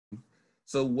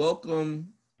So welcome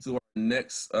to our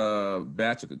next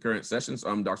batch of concurrent sessions.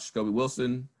 I'm Dr. Jacoby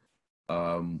Wilson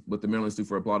with the Maryland Institute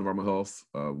for Applied Environmental Health,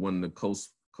 one of the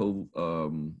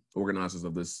co-organizers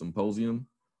of this symposium.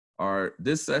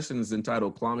 This session is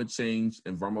entitled Climate Change,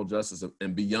 Environmental Justice,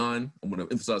 and Beyond. I'm going to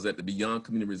emphasize that, the Beyond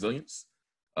Community Resilience.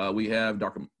 We have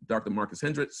Dr. Marccus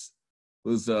Hendricks,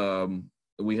 who's,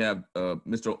 we have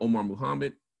Mr. Omar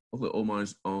Muhammad, hopefully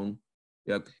Omar's on.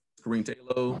 We have Kerene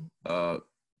Tayloe,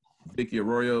 Vicky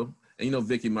Arroyo, and you know,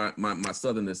 Vicky, my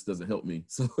southernness doesn't help me.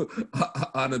 So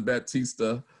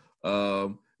Baptista.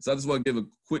 So I just want to give a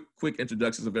quick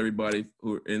introductions of everybody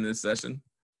who are in this session.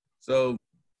 So,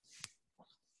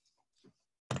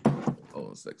 hold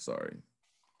on a sec, sorry.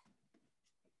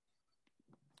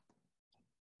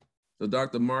 So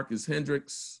Dr. Marccus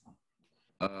Hendricks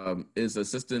is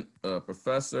assistant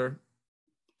professor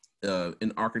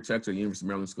in architecture at University of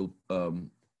Maryland School of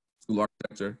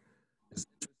Architecture. His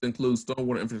interests include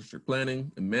stormwater infrastructure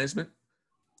planning and management,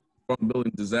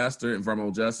 building disaster,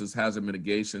 environmental justice, hazard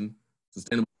mitigation,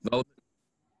 sustainable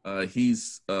development.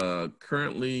 He's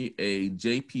currently a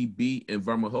JPB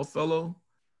Environmental Health Fellow.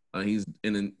 He's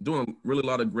doing really a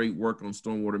lot of great work on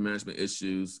stormwater management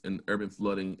issues and urban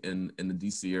flooding in the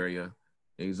DC area.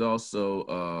 And he's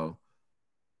also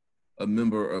a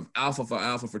member of Alpha Phi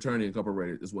Alpha Fraternity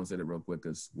Incorporated. Just want to say that real quick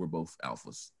because we're both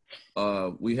alphas.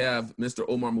 We have Mr.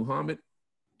 Omar Muhammad.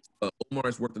 Omar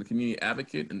has worked as a community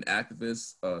advocate and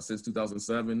activist since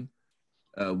 2007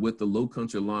 with the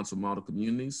Lowcountry Alliance of Model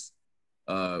Communities.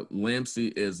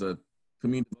 LAMC is a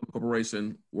community development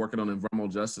corporation working on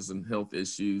environmental justice and health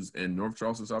issues in North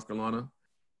Charleston, South Carolina.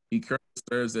 He currently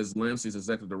serves as LAMC's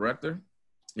executive director.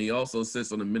 He also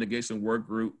sits on the mitigation work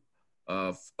group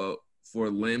for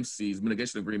LAMC's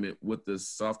mitigation agreement with the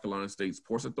South Carolina State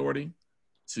Ports Authority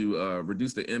to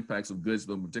reduce the impacts of goods,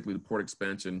 particularly the port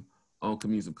expansion on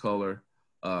communities of color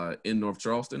in North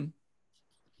Charleston.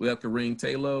 We have Kerene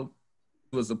Tayloe,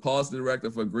 who is the policy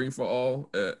director for Green for All.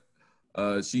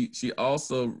 She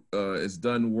also has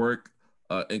done work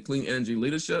in clean energy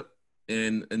leadership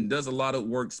and does a lot of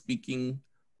work speaking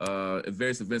at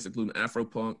various events, including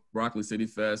Afropunk, Broccoli City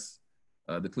Fest,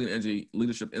 the Clean Energy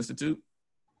Leadership Institute,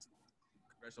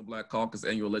 Congressional Black Caucus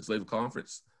Annual Legislative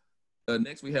Conference.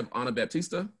 Next, we have Ana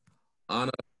Baptista. Ana,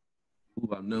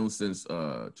 who I've known since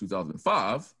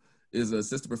 2005, is an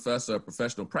assistant professor of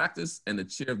professional practice and the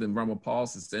chair of the Environmental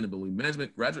Policy and Sustainability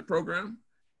Management graduate program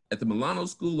at the Milano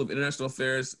School of International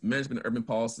Affairs, Management and Urban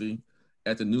Policy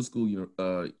at the New School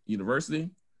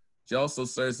University. She also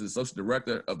serves as associate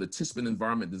director of the Tishman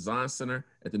Environment Design Center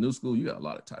at the New School. You got a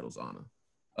lot of titles,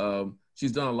 Ana.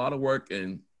 She's done a lot of work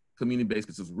in community-based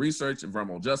research,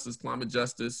 environmental justice, climate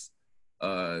justice.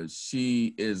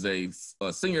 She is a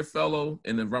senior fellow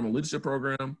in the Environmental Leadership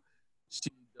Program. She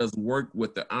does work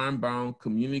with the Ironbound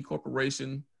Community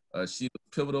Corporation. She was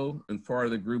pivotal and part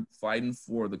of the group fighting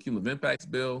for the Cumulative Impacts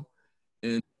Bill.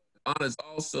 And Ana is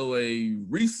also a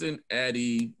recent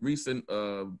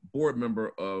board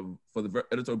member for the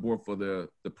editorial board for the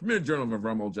premier journal of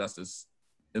Environmental Justice.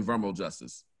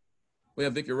 We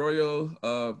have Vicky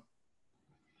Arroyo.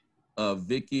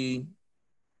 Vicky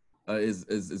is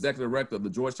executive director of the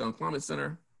Georgetown Climate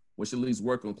Center, where she leads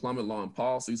work on climate law and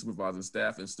policy, supervising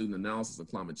staff and student analysis of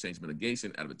climate change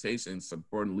mitigation, adaptation,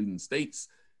 supporting leading states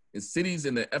and cities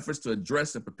in their efforts to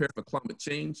address and prepare for climate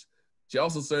change. She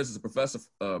also serves as a professor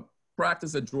of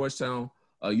practice at Georgetown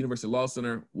University Law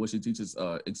Center, where she teaches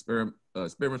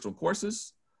experimental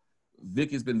courses.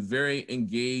 Vicky's been very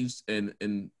engaged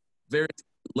in various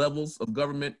levels of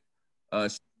government.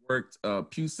 She worked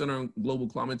Pew Center on Global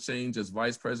Climate Change as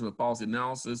Vice President of Policy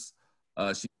Analysis.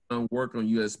 She's done work on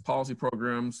U.S. policy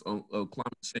programs on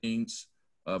climate change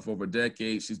for over a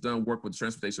decade. She's done work with the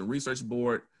Transportation Research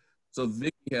Board. So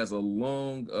Vicky has a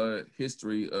long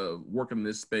history of working in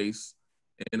this space.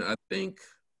 And I think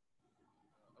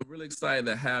I'm really excited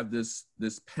to have this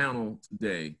panel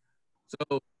today.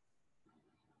 So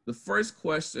the first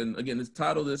question, again, the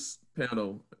title of this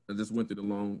panel, I just went through the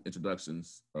long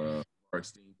introductions of our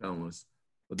esteemed panelists,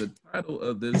 but the title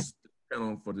of this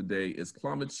panel for today is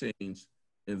Climate Change,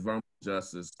 Environmental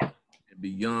Justice, and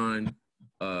Beyond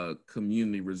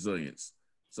Community Resilience.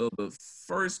 So the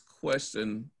first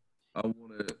question I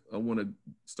want to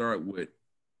start with,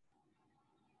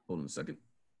 hold on a second.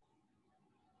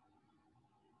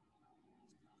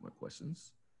 My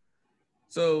questions.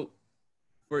 So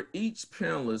for each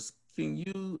panelist, can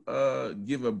you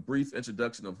give a brief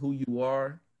introduction of who you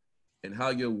are and how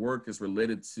your work is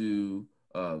related to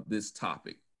this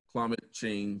topic, climate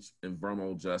change,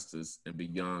 environmental justice, and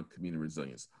beyond community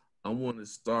resilience? I want to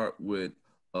start with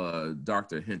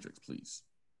Dr. Hendricks, please.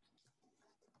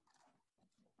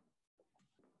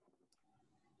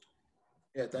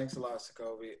 Yeah, thanks a lot,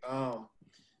 Jacoby.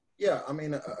 Yeah, I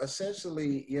mean,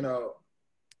 essentially,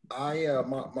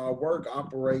 my work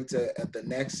operates at the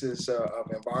nexus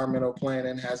of environmental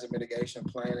planning, hazard mitigation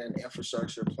planning,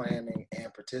 infrastructure planning, and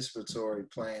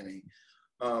participatory planning.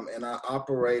 And I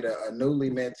operate a newly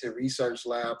minted research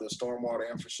lab, the Stormwater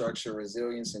Infrastructure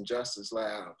Resilience and Justice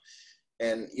Lab.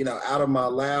 And, out of my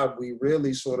lab, we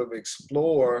really sort of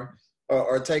explore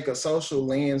or take a social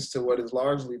lens to what has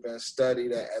largely been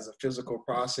studied as a physical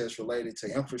process related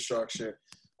to infrastructure,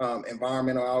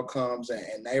 environmental outcomes,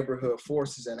 and neighborhood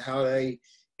forces, and how they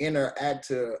interact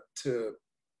to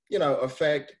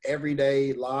affect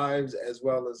everyday lives as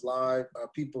well as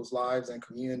people's lives and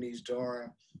communities during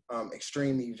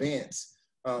extreme events.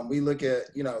 We look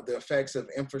at the effects of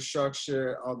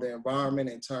infrastructure on the environment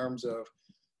in terms of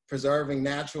preserving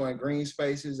natural and green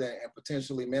spaces and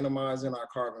potentially minimizing our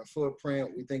carbon footprint.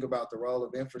 We think about the role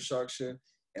of infrastructure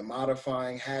in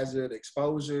modifying hazard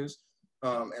exposures,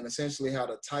 and essentially how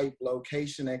the type,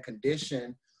 location, and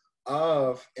condition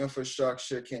of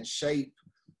infrastructure can shape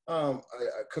a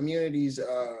community's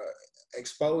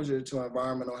exposure to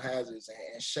environmental hazards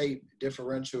and shape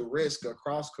differential risk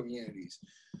across communities.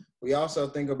 We also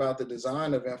think about the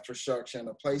design of infrastructure and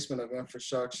the placement of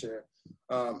infrastructure,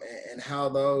 and how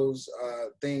those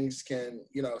things can,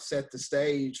 set the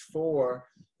stage for,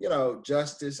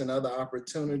 justice and other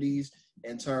opportunities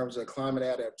in terms of climate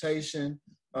adaptation.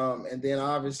 And then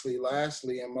obviously,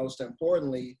 lastly, and most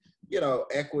importantly,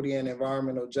 equity and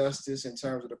environmental justice in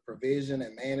terms of the provision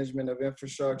and management of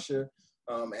infrastructure,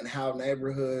 and how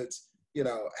neighborhoods,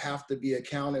 have to be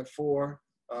accounted for,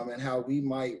 and how we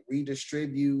might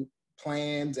redistribute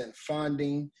plans and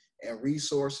funding and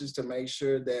resources to make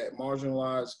sure that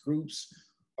marginalized groups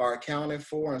are accounted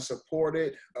for and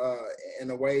supported in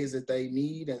the ways that they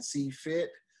need and see fit,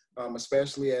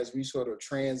 especially as we sort of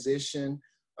transition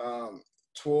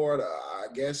toward, I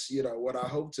guess, what I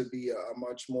hope to be a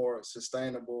much more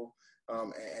sustainable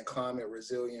and climate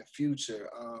resilient future.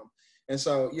 And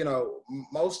so,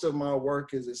 most of my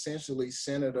work is essentially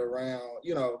centered around,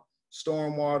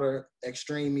 stormwater,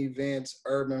 extreme events,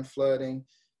 urban flooding,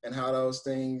 and how those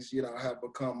things, have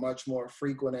become much more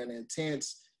frequent and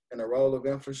intense, and the role of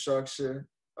infrastructure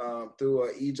through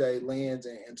a EJ lens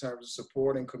in terms of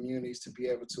supporting communities to be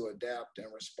able to adapt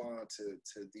and respond to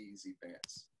these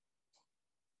events.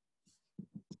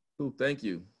 Cool, thank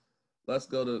you. Let's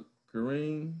go to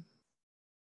Kerene.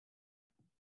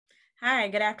 Hi,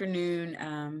 good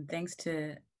afternoon. Thanks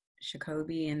to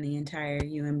Jacoby and the entire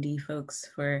UMD folks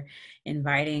for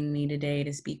inviting me today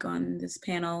to speak on this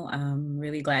panel. I'm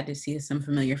really glad to see some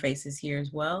familiar faces here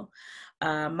as well.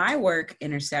 My work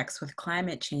intersects with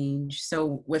climate change.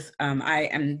 So I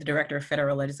am the Director of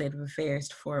Federal Legislative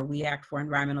Affairs for WeACT for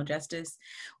Environmental Justice.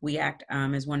 WeACT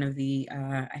is one of the,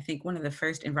 I think one of the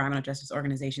first environmental justice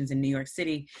organizations in New York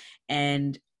City.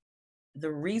 And the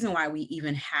reason why we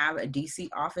even have a DC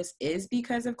office is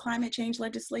because of climate change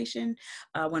legislation.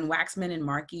 When Waxman and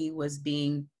Markey was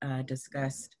being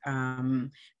discussed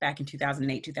back in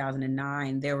 2008,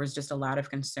 2009, there was just a lot of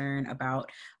concern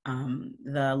about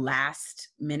the last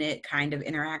minute kind of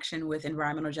interaction with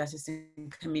environmental justice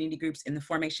and community groups in the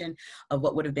formation of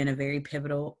what would have been a very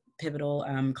pivotal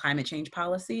climate change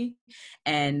policy.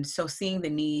 And so seeing the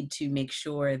need to make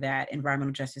sure that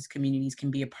environmental justice communities can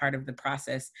be a part of the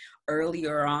process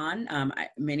earlier on.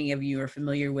 Many of you are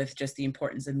familiar with just the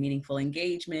importance of meaningful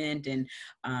engagement and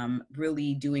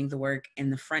really doing the work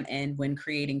in the front end when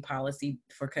creating policy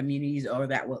for communities or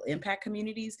that will impact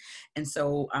communities. And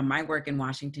so my work in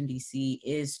Washington, D.C.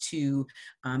 is to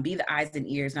be the eyes and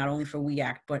ears, not only for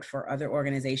WeACT, but for other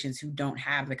organizations who don't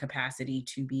have the capacity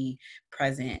to be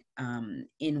present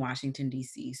in Washington,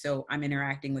 D.C. So I'm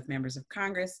interacting with members of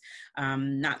Congress,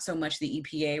 not so much the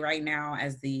EPA right now,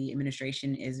 as the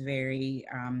administration is very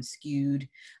skewed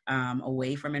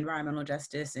away from environmental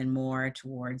justice and more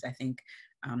towards, I think,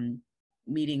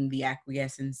 meeting the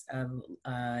acquiescence of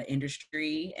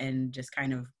industry and just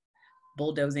kind of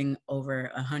bulldozing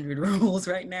over 100 rules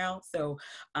right now. So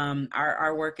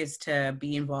our work is to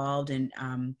be involved and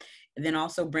then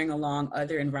also bring along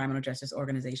other environmental justice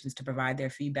organizations to provide their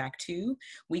feedback too.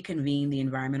 We convene the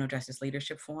Environmental Justice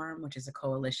Leadership Forum, which is a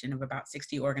coalition of about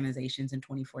 60 organizations in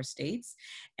 24 states.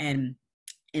 And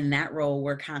in that role,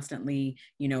 we're constantly,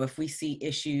 if we see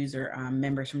issues or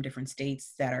members from different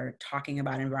states that are talking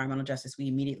about environmental justice, we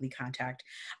immediately contact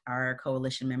our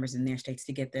coalition members in their states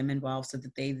to get them involved so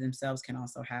that they themselves can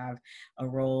also have a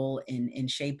role in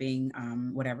shaping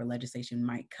whatever legislation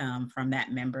might come from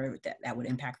that member that would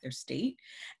impact their state.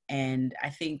 And I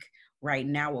think right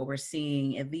now what we're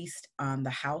seeing, at least on the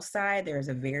House side, there's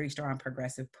a very strong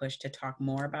progressive push to talk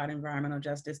more about environmental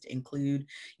justice, to include,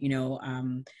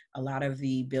 a lot of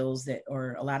the bills that,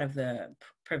 or a lot of the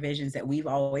provisions that we've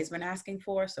always been asking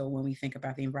for. So when we think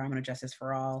about the Environmental Justice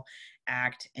for All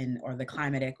Act or the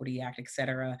Climate Equity Act, et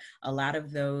cetera, a lot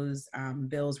of those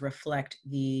bills reflect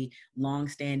the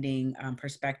longstanding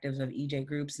perspectives of EJ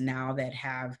groups now that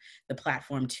have the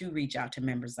platform to reach out to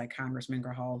members like Congressman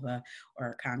Grijalva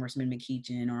or Congressman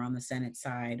McKeechin, or on the Senate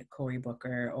side, Cory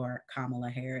Booker or Kamala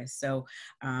Harris. So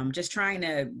just trying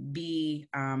to be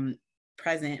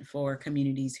present for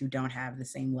communities who don't have the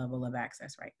same level of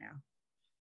access right now.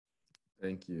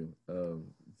 Thank you.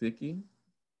 Vicky?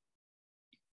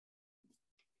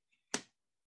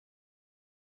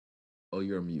 Oh,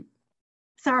 you're on mute.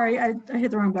 Sorry, I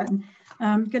hit the wrong button.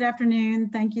 Good afternoon.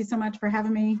 Thank you so much for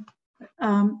having me.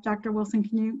 Dr. Wilson,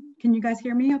 can you guys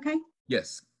hear me okay?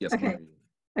 Yes, yes. Okay,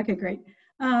 okay, great.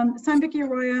 So I'm Vicky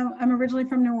Arroyo. I'm originally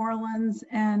from New Orleans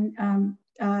and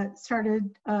started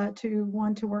to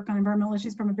want to work on environmental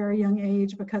issues from a very young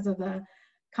age because of the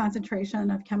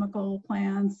concentration of chemical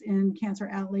plants in Cancer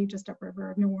Alley, just upriver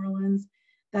of New Orleans,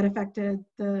 that affected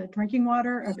the drinking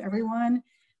water of everyone.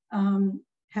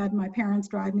 Had my parents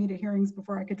drive me to hearings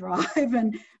before I could drive,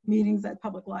 and meetings at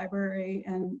public library,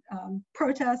 and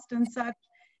protest and such,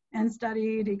 and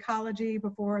studied ecology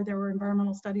before there were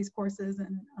environmental studies courses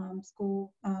in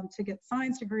school to get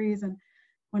science degrees, and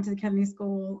went to the Kennedy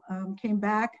School. Came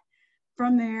back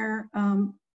from there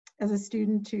as a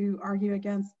student to argue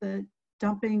against the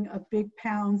dumping of big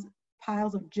piles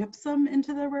of gypsum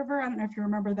into the river. I don't know if you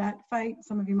remember that fight.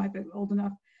 Some of you might be old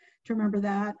enough to remember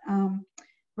that.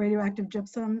 Radioactive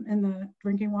gypsum in the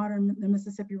drinking water in the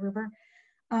Mississippi River.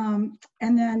 And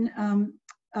then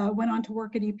went on to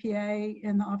work at EPA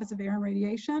in the Office of Air and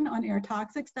Radiation on air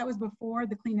toxics. That was before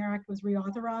the Clean Air Act was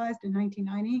reauthorized in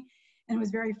 1990. And it was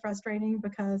very frustrating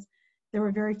because there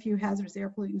were very few hazardous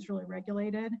air pollutants really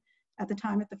regulated at the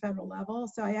time at the federal level.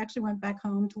 So I actually went back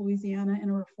home to Louisiana in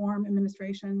a reform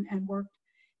administration and worked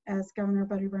as Governor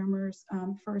Buddy Roemer's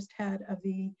first head of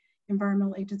the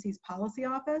Environmental Agency's Policy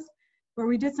Office, where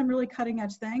we did some really cutting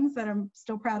edge things that I'm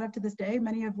still proud of to this day,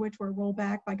 many of which were rolled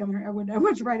back by Governor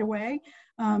Edwards right away.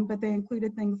 But they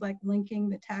included things like linking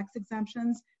the tax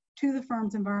exemptions to the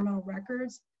firm's environmental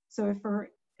records. So if, for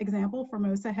example,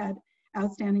 Formosa had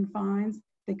outstanding fines,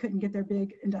 they couldn't get their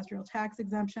big industrial tax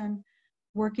exemption.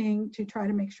 Working to try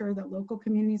to make sure that local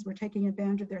communities were taking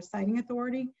advantage of their siting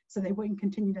authority so they wouldn't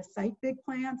continue to site big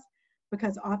plants,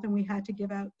 because often we had to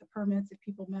give out the permits if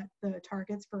people met the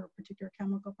targets for a particular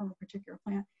chemical from a particular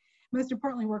plant. Most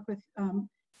importantly, work with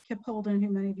Kip Holden, who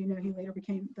many of you know, he later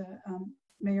became the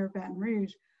mayor of Baton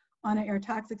Rouge, on an air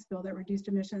toxics bill that reduced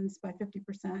emissions by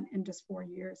 50% in just 4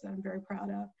 years, that I'm very proud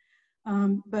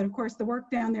of. But of course, the work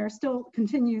down there still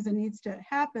continues and needs to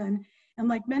happen. And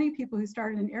like many people who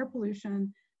started in air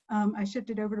pollution, I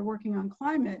shifted over to working on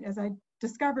climate as I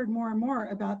discovered more and more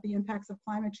about the impacts of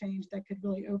climate change that could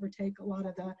really overtake a lot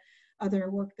of the other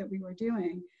work that we were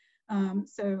doing.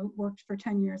 So worked for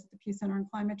 10 years at the Pew Center on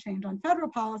Climate Change on federal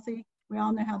policy. We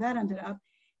all know how that ended up.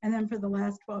 And then for the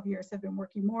last 12 years, I've been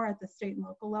working more at the state and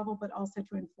local level, but also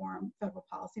to inform federal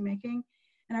policymaking.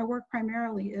 And I work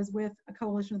primarily is with a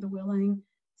coalition of the willing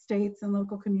states and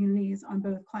local communities on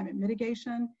both climate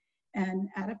mitigation and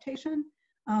adaptation.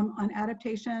 On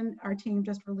adaptation, our team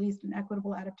just released an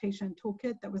equitable adaptation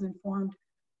toolkit that was informed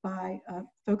by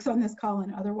folks on this call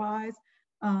and otherwise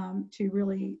to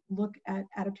really look at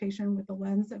adaptation with the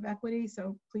lens of equity.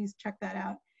 So please check that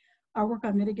out. Our work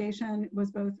on mitigation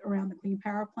was both around the Clean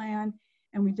Power Plan,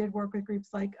 and we did work with groups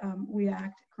like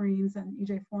WeACT, Greens, and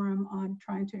EJ Forum on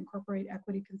trying to incorporate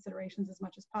equity considerations as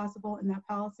much as possible in that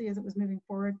policy as it was moving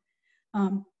forward,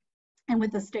 and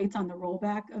with the states on the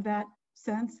rollback of that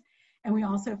sense. And we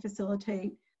also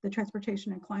facilitate the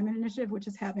Transportation and Climate Initiative, which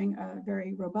is having a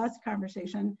very robust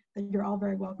conversation that you're all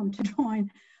very welcome to join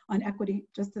on equity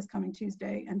just this coming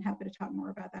Tuesday, and happy to talk more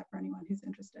about that for anyone who's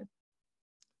interested.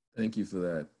 Thank you for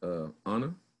that.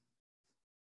 Anna?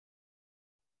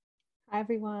 Hi,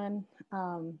 everyone.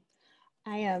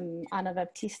 I am Anna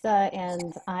Baptista,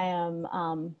 and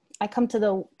I come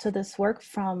to this work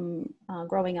from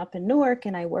growing up in Newark,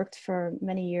 and I worked for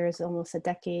many years, almost a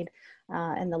decade,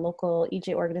 in the local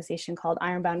EJ organization called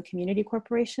Ironbound Community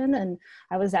Corporation. And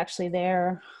I was actually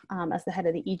there as the head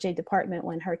of the EJ department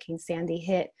when Hurricane Sandy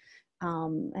hit,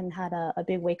 and had a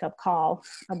big wake-up call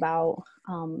about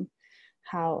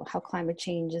how climate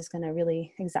change is going to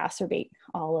really exacerbate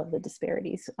all of the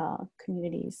disparities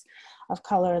communities of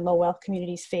color and low wealth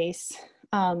communities face.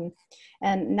 And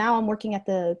now I'm working at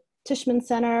the Tishman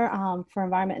Center for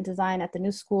Environment and Design at the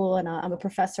New School, and I'm a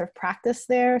professor of practice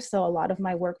there. So a lot of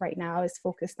my work right now is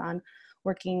focused on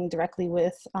working directly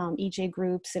with EJ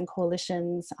groups and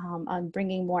coalitions on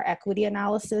bringing more equity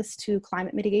analysis to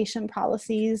climate mitigation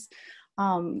policies.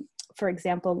 For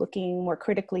example, looking more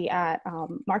critically at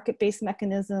market-based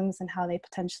mechanisms and how they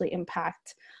potentially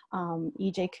impact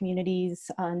EJ communities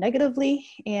negatively,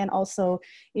 and also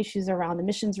issues around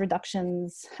emissions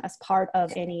reductions as part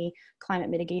of any climate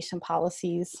mitigation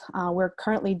policies. We're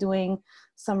currently doing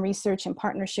some research in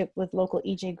partnership with local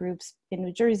EJ groups in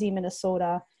New Jersey,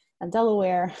 Minnesota, and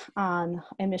Delaware on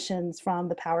emissions from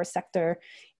the power sector,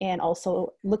 and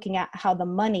also looking at how the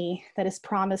money that is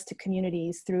promised to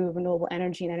communities through renewable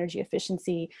energy and energy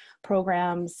efficiency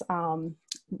programs,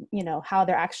 you know, how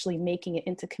they're actually making it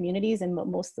into communities, and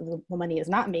most of the money is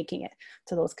not making it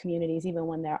to those communities, even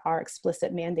when there are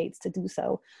explicit mandates to do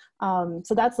so.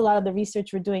 So that's a lot of the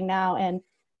research we're doing now. And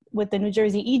with the New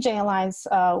Jersey EJ Alliance,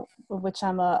 which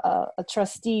I'm a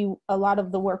trustee, a lot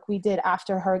of the work we did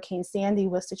after Hurricane Sandy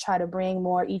was to try to bring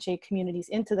more EJ communities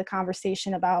into the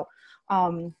conversation about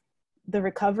the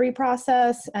recovery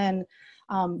process and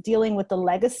dealing with the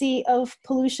legacy of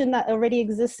pollution that already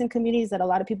exists in communities that a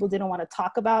lot of people didn't want to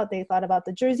talk about. They thought about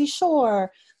the Jersey Shore,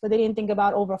 but they didn't think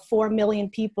about over 4 million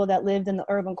people that lived in the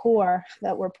urban core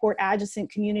that were port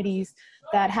adjacent communities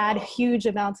that had huge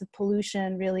amounts of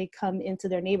pollution really come into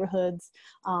their neighborhoods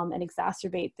and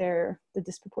exacerbate the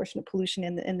disproportionate pollution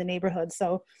in the neighborhood.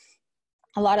 So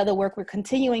a lot of the work we're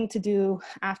continuing to do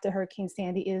after Hurricane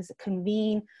Sandy is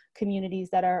convene communities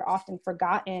that are often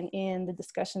forgotten in the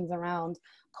discussions around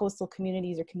coastal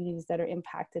communities or communities that are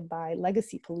impacted by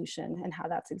legacy pollution and how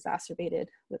that's exacerbated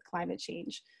with climate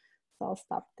change. So I'll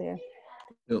stop there.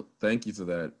 Thank you for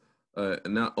that.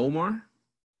 And now Omar.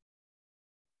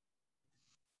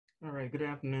 All right, good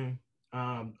afternoon.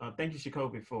 Thank you,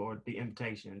 Jacoby, for the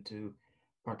invitation to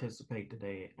participate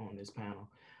today on this panel.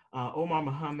 Omar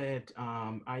Mohammed,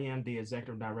 I am the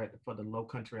Executive Director for the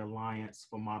Lowcountry Alliance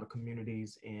for Model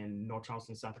Communities in North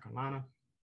Charleston, South Carolina.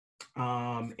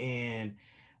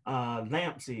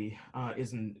 LAMPC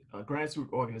is a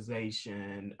grassroots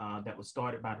organization that was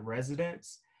started by the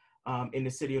residents in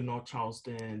the city of North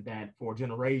Charleston that for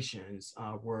generations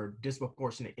were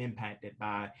disproportionately impacted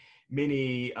by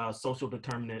many social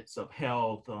determinants of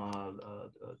health,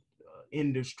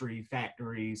 industry,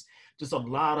 factories, just a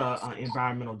lot of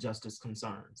environmental justice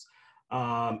concerns.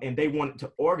 And they wanted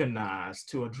to organize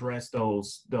to address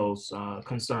those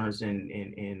concerns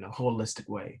in a holistic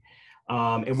way.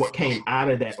 And what came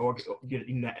out of that,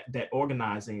 that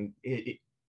organizing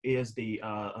is the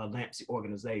LAMPC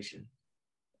organization.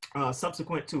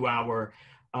 Subsequent to our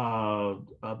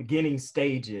beginning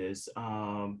stages,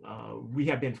 we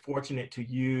have been fortunate to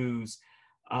use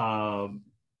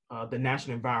the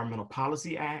National Environmental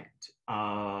Policy Act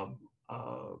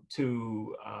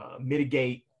to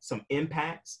mitigate some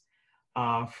impacts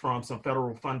from some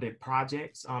federal funded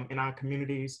projects in our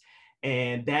communities.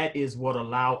 And that is what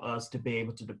allow us to be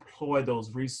able to deploy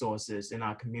those resources in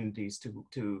our communities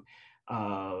to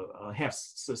have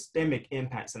systemic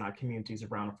impacts in our communities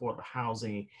around affordable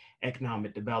housing,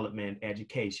 economic development,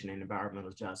 education, and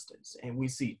environmental justice. And we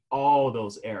see all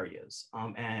those areas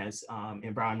as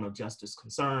environmental justice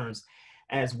concerns,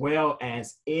 as well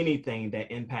as anything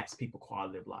that impacts people's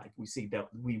quality of life. We see that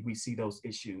we see those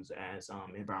issues as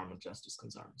environmental justice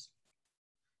concerns.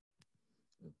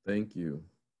 Thank you.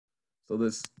 So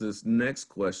this next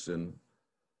question,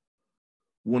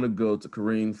 want to go to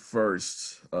Kerene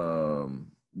first.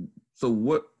 So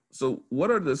what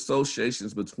are the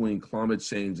associations between climate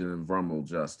change and environmental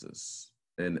justice?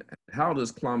 And how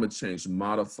does climate change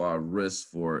modify risks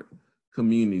for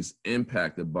communities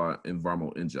impacted by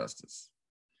environmental injustice?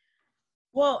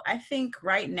 Well, I think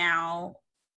right now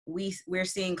we're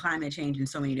seeing climate change in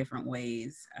so many different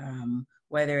ways,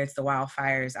 whether it's the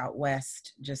wildfires out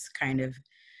west, just kind of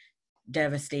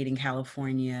devastating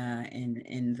California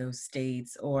and those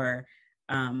states, or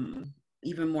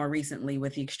even more recently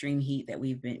with the extreme heat that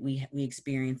we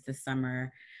experienced this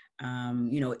summer.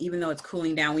 You know, even though it's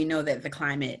cooling down, we know that the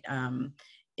climate,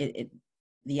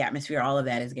 the atmosphere, all of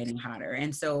that is getting hotter.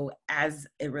 And so as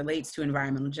it relates to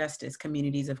environmental justice,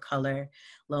 communities of color,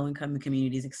 low-income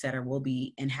communities, et cetera, will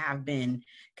be and have been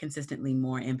consistently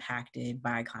more impacted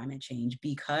by climate change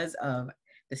because of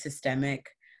the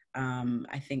systemic,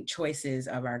 I think, choices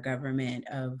of our government,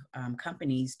 of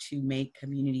companies to make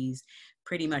communities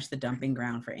pretty much the dumping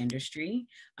ground for industry,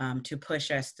 to push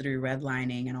us through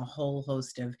redlining and a whole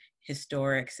host of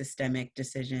historic systemic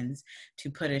decisions to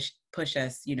push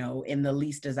us, you know, in the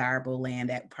least desirable land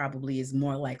that probably is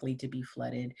more likely to be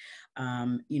flooded,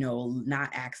 you know,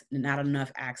 not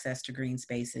enough access to green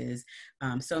spaces.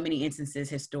 So many instances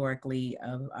historically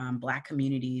of Black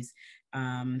communities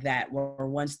that were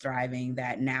once thriving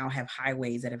that now have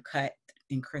highways that have cut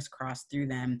and crisscrossed through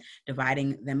them,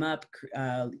 dividing them up,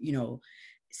 you know,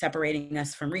 separating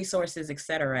us from resources, et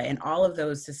cetera. And all of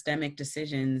those systemic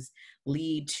decisions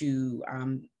lead to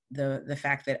the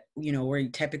fact that, you know, we're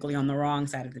typically on the wrong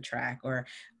side of the track, or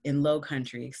in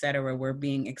Lowcountry, et cetera. We're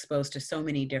being exposed to so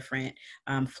many different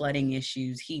flooding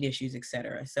issues, heat issues, et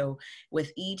cetera. So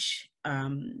with each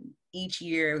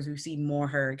year, as we see more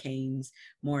hurricanes,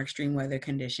 more extreme weather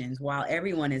conditions, while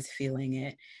everyone is feeling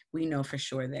it, we know for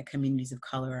sure that communities of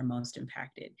color are most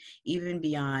impacted. Even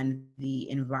beyond the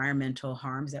environmental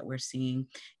harms that we're seeing,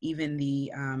 even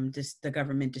the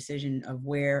government decision of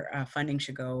where funding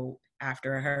should go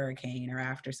after a hurricane or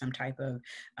after some type of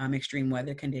extreme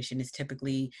weather condition is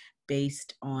typically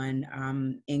based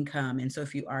on income. And so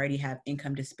if you already have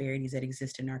income disparities that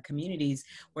exist in our communities,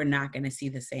 we're not going to see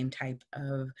the same type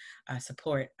of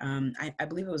support. I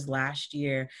believe it was last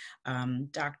year,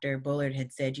 Dr. Bullard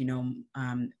had said, you know,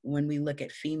 when we look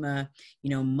at FEMA,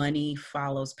 you know, money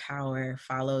follows power,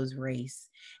 follows race.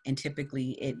 And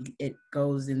typically it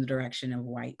goes in the direction of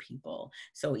white people.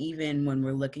 So even when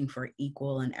we're looking for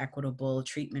equal and equitable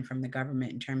treatment from the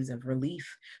government in terms of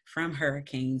relief from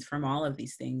hurricanes, from all of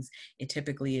these things, it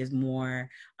typically is more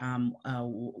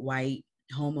white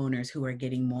homeowners who are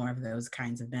getting more of those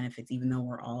kinds of benefits, even though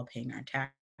we're all paying our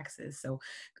taxes. So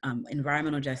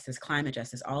environmental justice, climate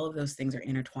justice, all of those things are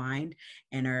intertwined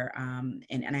and are,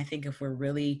 and I think if we're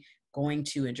really going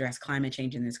to address climate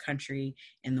change in this country,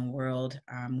 in the world,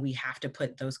 we have to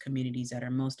put those communities that are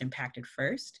most impacted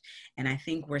first. And I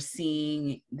think we're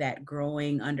seeing that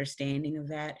growing understanding of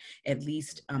that, at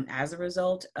least as a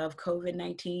result of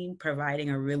COVID-19, providing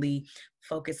a really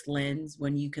focused lens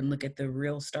when you can look at the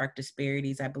real stark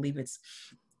disparities. I believe it's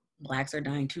Blacks are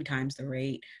dying 2 times the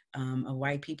rate of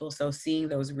white people. So seeing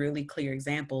those really clear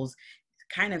examples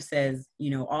kind of says, you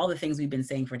know, all the things we've been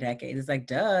saying for decades. It's like,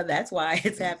 duh, that's why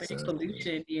it's happening,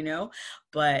 pollution, you know?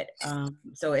 But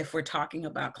so if we're talking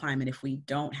about climate, if we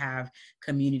don't have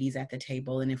communities at the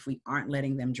table, and if we aren't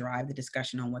letting them drive the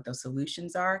discussion on what those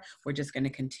solutions are, we're just going to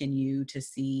continue to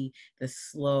see the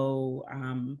slow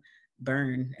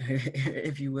burn,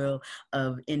 if you will,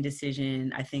 of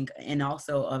indecision, I think, and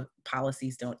also of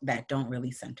policies that don't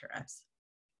really center us.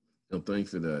 No,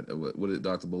 thanks for that. What did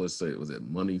Dr. Bullard say? Was it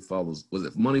money follows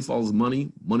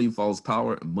money, money follows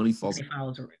power, and money follows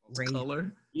race.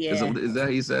 Color? Yeah. Is that how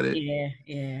you said it? Yeah,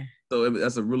 yeah. So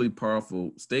that's a really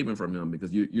powerful statement from him,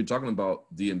 because you're talking about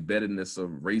the embeddedness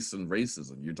of race and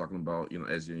racism. You're talking about, you know,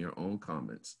 as in your own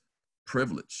comments,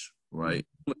 privilege, right?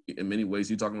 Mm-hmm. In many ways,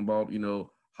 you're talking about, you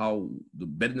know, how the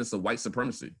embeddedness of white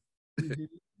supremacy. Mm-hmm.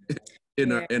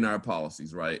 in our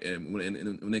policies, right? And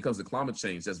when it comes to climate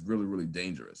change, that's really, really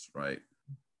dangerous, right?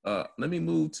 Let me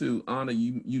move to Anna.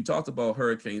 You talked about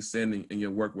Hurricane Sandy and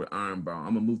your work with Ironbound.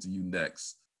 I'm gonna move to you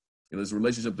next. You know, this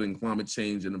relationship between climate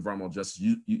change and environmental justice.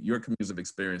 Your communities have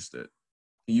experienced it.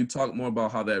 Can you talk more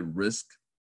about how that risk,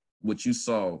 what you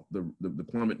saw, the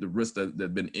risk that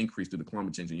have been increased due to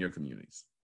climate change in your communities?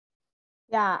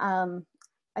 Yeah,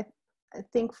 I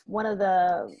think one of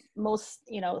the most,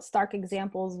 you know, stark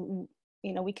examples,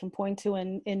 you know, we can point to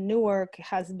in Newark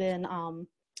has been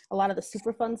a lot of the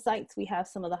Superfund sites. We have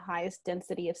some of the highest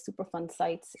density of Superfund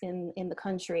sites in the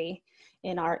country,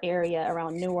 in our area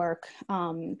around Newark,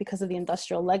 because of the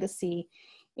industrial legacy.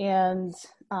 And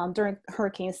during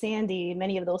Hurricane Sandy,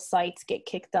 many of those sites get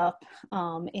kicked up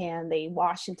and they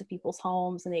wash into people's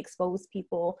homes, and they expose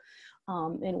people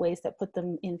in ways that put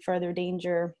them in further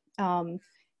danger.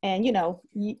 And a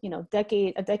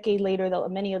decade later, though,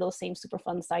 many of those same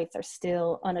Superfund sites are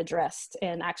still unaddressed.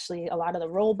 And actually, a lot of the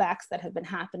rollbacks that have been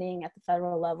happening at the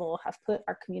federal level have put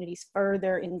our communities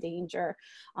further in danger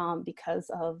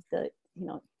because of the,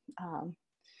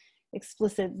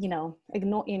 explicit,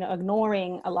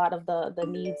 ignoring a lot of the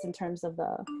needs in terms of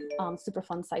the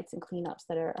Superfund sites and cleanups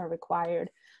that are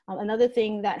required. Another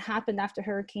thing that happened after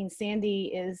Hurricane Sandy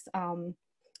is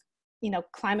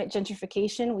climate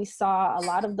gentrification. We saw a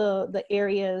lot of the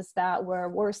areas that were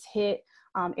worst hit,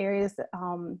 areas that,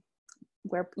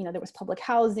 where there was public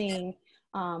housing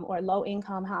or low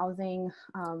income housing,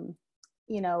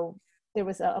 there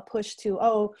was a push to,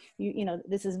 oh, you know,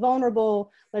 this is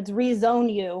vulnerable, let's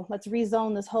rezone you, let's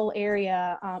rezone this whole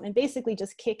area, and basically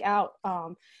just kick out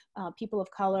people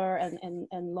of color and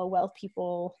low wealth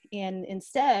people, and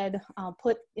instead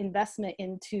put investment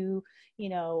into, you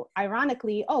know,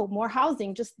 ironically, oh, more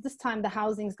housing, just this time the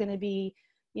housing is going to be,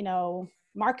 you know,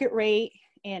 market rate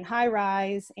and high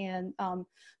rise. And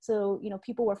so, you know,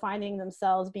 people were finding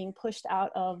themselves being pushed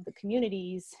out of the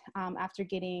communities after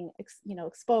getting, you know,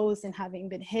 exposed and having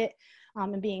been hit,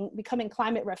 and becoming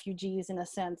climate refugees in a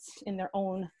sense in their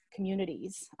own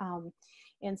communities.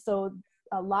 And so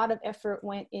a lot of effort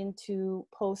went into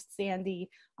post-Sandy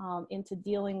into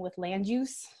dealing with land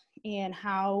use and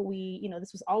how we, you know,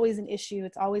 this was always an issue.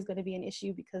 It's always going to be an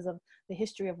issue because of the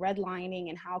history of redlining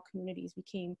and how communities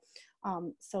became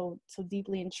so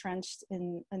deeply entrenched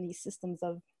in these systems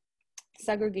of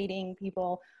segregating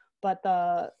people. But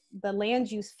the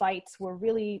land use fights were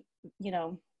really, you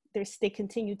know, they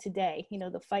continue today. You know,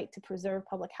 the fight to preserve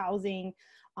public housing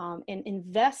and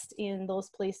invest in those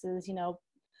places. You know,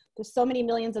 there's so many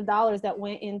millions of dollars that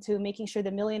went into making sure the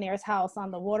millionaire's house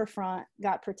on the waterfront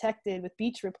got protected with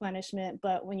beach replenishment.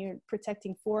 But when you're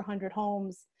protecting 400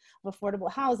 homes of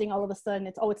affordable housing, all of a sudden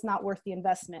it's not worth the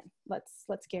investment.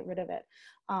 Let's get rid of it.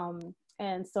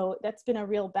 And so that's been a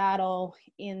real battle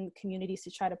in communities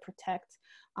to try to protect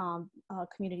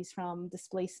communities from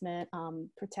displacement,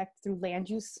 protect through land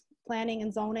use planning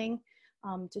and zoning,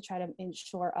 to try to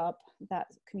ensure up that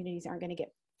communities aren't going to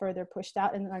get further pushed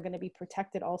out and are going to be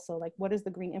protected also. Like, what is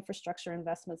the green infrastructure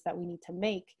investments that we need to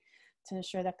make to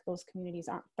ensure that those communities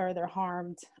aren't further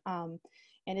harmed?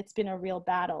 And it's been a real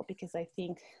battle because I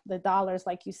think the dollars,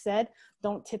 like you said,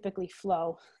 don't typically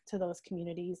flow to those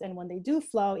communities. And when they do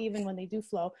flow, even when they do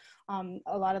flow,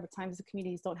 a lot of the times the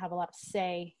communities don't have a lot of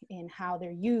say in how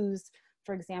they're used.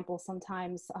 For example,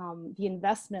 sometimes the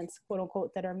investments, quote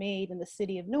unquote, that are made in the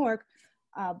city of Newark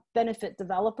benefit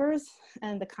developers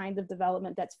and the kind of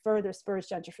development that's further spurs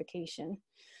gentrification.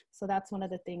 So that's one of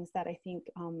the things that I think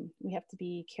we have to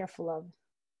be careful of.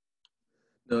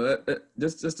 No,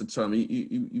 just to chime in,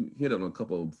 you hit on a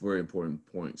couple of very important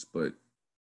points, but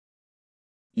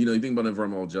you know, you think about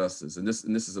environmental justice, and this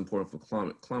is important for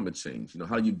climate change. You know,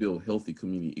 how do you build healthy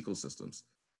community ecosystems?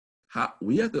 How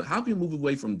can we move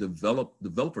away from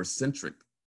developer-centric,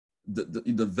 the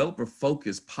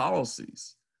developer-focused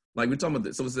policies? Like we're talking about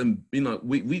this, so it's in, you know,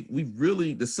 we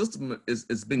really, the system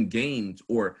it's been gamed,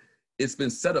 or it's been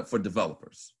set up for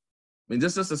developers. I mean,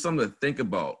 just something to think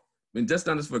about. I mean, just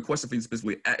not just for a question for you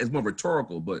specifically, it's more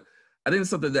rhetorical, but I think it's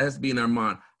something that has to be in our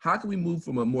mind. How can we move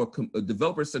from a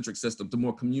developer-centric system to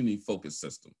more community-focused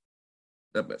system?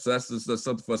 So that's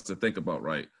something for us to think about,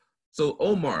 right? So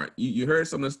Omar, you heard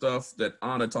some of the stuff that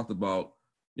Anna talked about.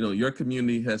 You know, your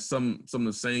community has some of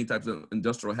the same types of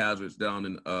industrial hazards down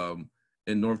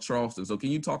in North Charleston. So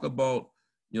can you talk about,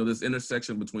 you know, this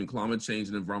intersection between climate change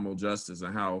and environmental justice,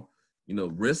 and how, you know,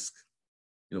 risk,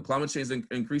 you know, climate change is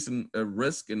increasing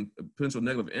risk and potential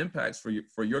negative impacts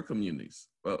for your communities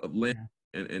of land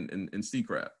and sea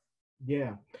crab?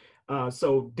 Yeah.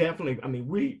 So definitely, I mean,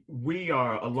 we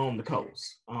are along the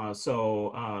coast.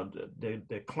 So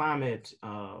the climate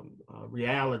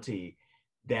reality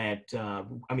that,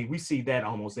 I mean, we see that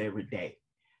almost every day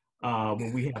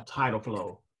when we have tidal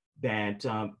flow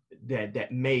that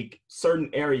make certain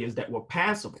areas that were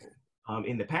passable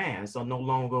in the past are no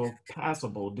longer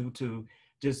passable due to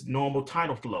just normal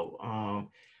tidal flow.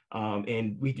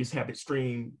 And we just have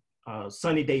extreme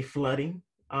sunny day flooding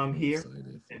here.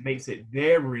 It makes it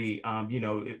very, you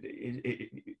know,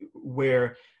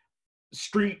 where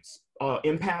streets are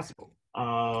impassable,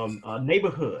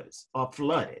 neighborhoods are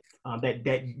flooded that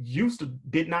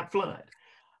did not flood.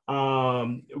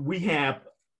 We have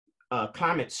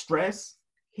climate stress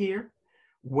here,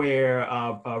 where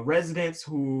residents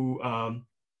who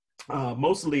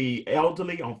mostly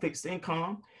elderly on fixed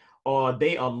income, or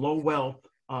they are low wealth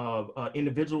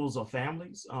individuals or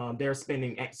families, they're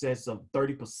spending excess of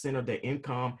 30% of their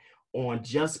income on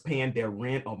just paying their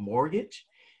rent or mortgage.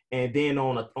 And then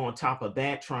on top of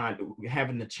that,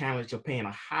 having the challenge of paying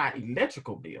a high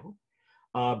electrical bill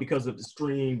because of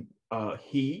extreme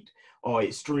heat or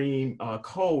extreme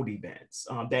cold events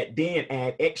that then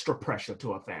add extra pressure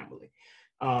to a family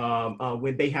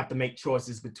when they have to make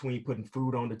choices between putting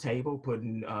food on the table,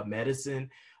 putting medicine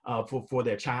for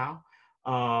their child.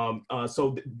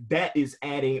 So that is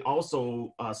adding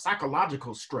also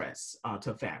psychological stress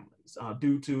to families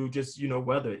due to just, you know,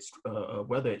 weather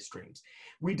extremes.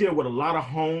 We deal with a lot of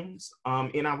homes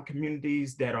in our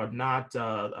communities that are not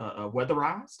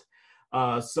weatherized.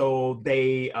 So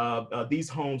these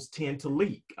homes tend to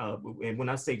leak. And when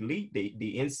I say leak,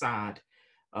 the inside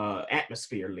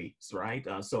atmosphere leaks, right?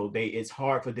 So it's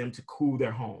hard for them to cool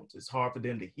their homes. It's hard for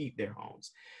them to heat their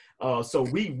homes. So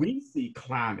we see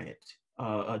climate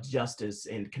justice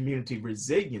and community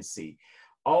resiliency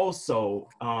also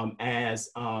as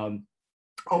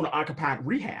owner-occupied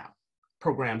rehab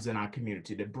programs in our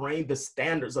community to bring the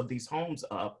standards of these homes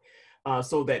up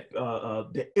so that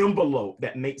the envelope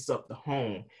that makes up the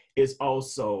home is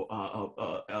also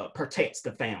protects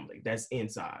the family that's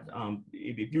inside.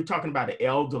 If you're talking about an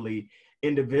elderly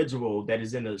individual that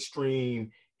is in an extreme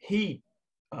heat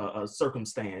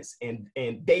circumstance and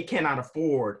they cannot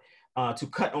afford to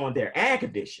cut on their air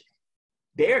conditioning,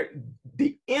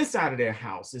 the inside of their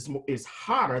house is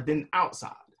hotter than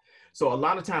outside. So a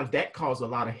lot of times that causes a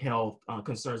lot of health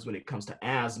concerns when it comes to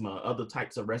asthma, other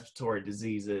types of respiratory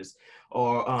diseases,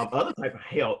 or other type of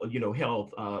health,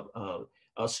 health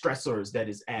stressors that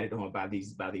is added on by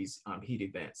these heat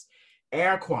events.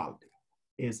 Air quality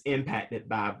is impacted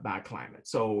by climate.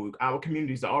 So our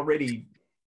communities are already,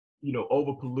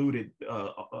 overpolluted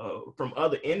from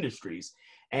other industries.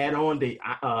 Add on the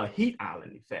heat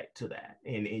island effect to that,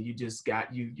 and you just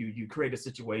got you create a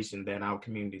situation that our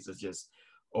communities are just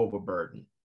overburdened.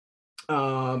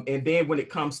 And then when it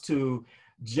comes to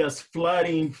just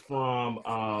flooding from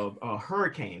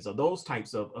hurricanes or those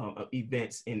types of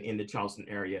events in the Charleston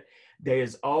area,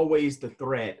 there's always the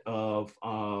threat of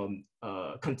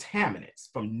contaminants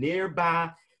from nearby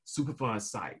Superfund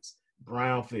sites,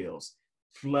 brownfields,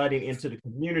 flooding into the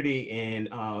community and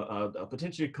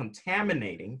potentially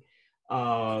contaminating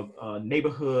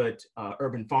neighborhood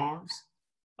urban farms,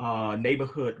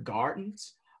 neighborhood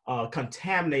gardens,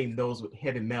 contaminating those with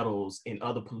heavy metals and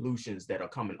other pollutions that are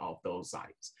coming off those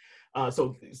sites.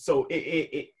 So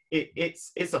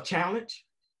it's a challenge,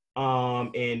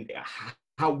 and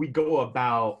how we go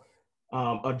about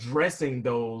addressing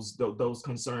those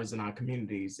concerns in our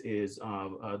communities is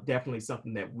definitely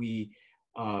something that we,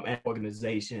 as an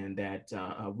organization, that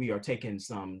we are taking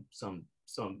some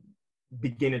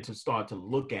beginning to start to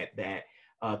look at that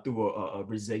through a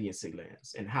resiliency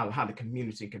lens, and how the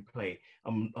community can play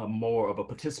a more of a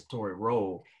participatory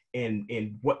role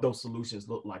in what those solutions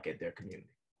look like at their community.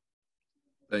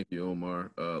 Thank you,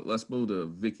 Omar. Let's move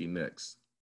to Vicky next.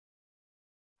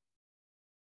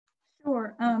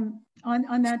 Sure.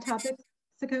 On that topic,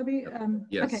 Jacoby.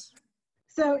 Yes. Okay.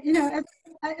 So,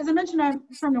 as I mentioned, I'm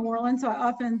from New Orleans, so I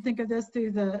often think of this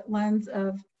through the lens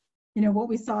of, what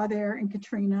we saw there in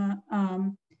Katrina.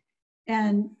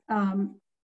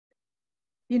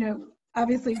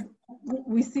 Obviously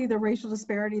we see the racial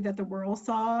disparity that the world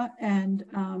saw, and,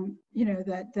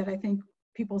 that I think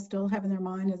people still have in their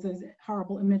mind as those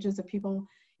horrible images of people,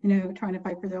 trying to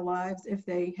fight for their lives if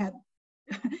they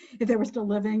were still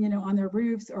living, on their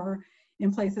roofs or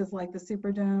in places like the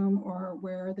Superdome, or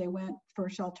where they went for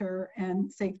shelter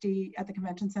and safety at the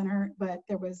convention center, but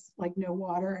there was like no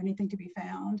water, anything to be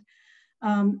found.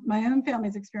 My own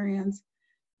family's experience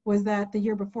was that the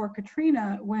year before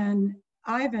Katrina, when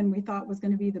Ivan, we thought, was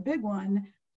going to be the big one,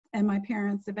 and my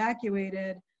parents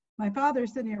evacuated, my father,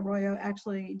 Sidney Arroyo,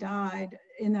 actually died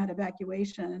in that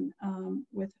evacuation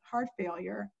with heart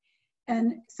failure.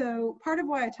 And so part of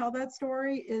why I tell that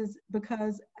story is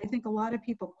because I think a lot of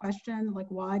people question, like,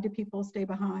 why did people stay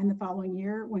behind the following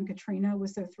year when Katrina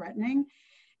was so threatening?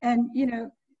 And,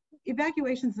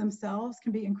 evacuations themselves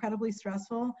can be incredibly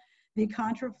stressful. The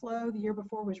contraflow the year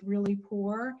before was really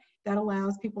poor. That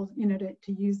allows people,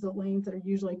 to use the lanes that are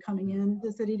usually coming in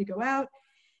the city to go out.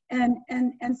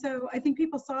 And so I think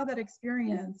people saw that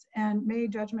experience and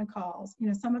made judgment calls.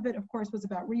 Some of it, of course, was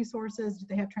about resources. Did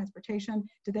they have transportation?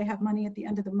 Did they have money at the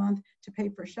end of the month to pay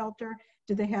for shelter?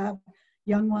 Did they have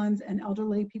young ones and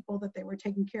elderly people that they were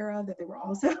taking care of, that they were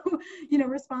also,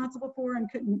 responsible for and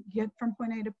couldn't get from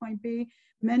point A to point B?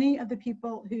 Many of the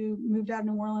people who moved out of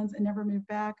New Orleans and never moved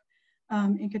back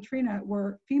in Katrina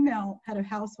were female head of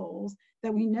households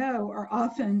that we know are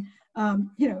often,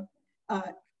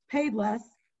 paid less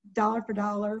dollar for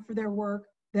dollar for their work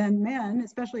than men,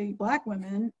 especially Black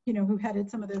women, who headed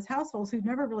some of those households who've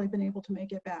never really been able to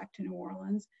make it back to New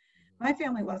Orleans. My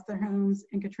family lost their homes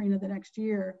in Katrina the next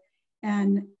year.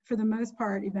 And for the most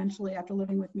part, eventually, after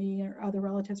living with me or other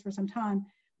relatives for some time,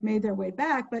 made their way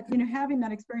back. But, having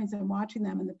that experience and watching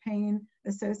them and the pain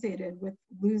associated with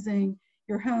losing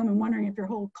your home and wondering if your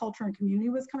whole culture and community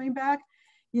was coming back,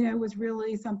 was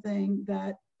really something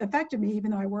that affected me,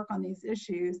 even though I work on these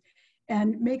issues,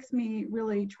 and makes me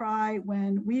really try,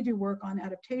 when we do work on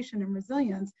adaptation and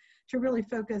resilience, to really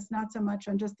focus not so much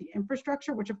on just the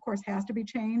infrastructure, which of course has to be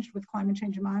changed with climate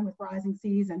change in mind, with rising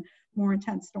seas and more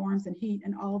intense storms and heat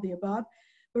and all of the above,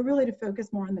 but really to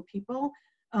focus more on the people.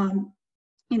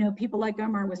 you know, people like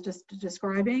Omar was just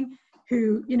describing,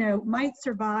 who, you know, might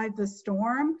survive the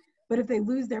storm, but if they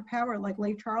lose their power, like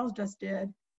Lake Charles just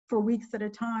did, for weeks at a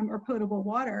time, or potable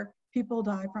water, people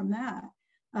die from that.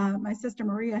 My sister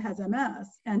Maria has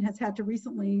MS and has had to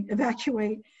recently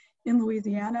evacuate in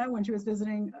Louisiana when she was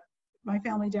visiting my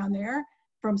family down there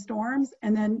from storms,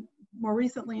 and then more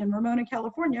recently in Ramona,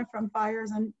 California, from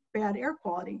fires and bad air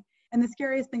quality. And the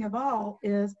scariest thing of all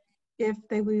is if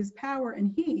they lose power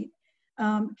and heat,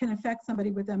 can affect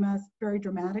somebody with MS very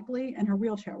dramatically, and her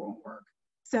wheelchair won't work.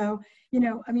 So, you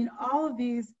know, I mean, all of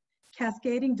these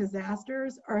cascading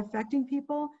disasters are affecting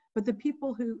people, but the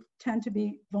people who tend to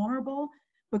be vulnerable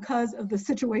because of the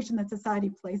situation that society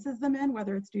places them in,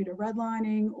 whether it's due to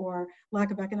redlining or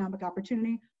lack of economic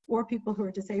opportunity, or people who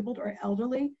are disabled or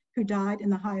elderly who died in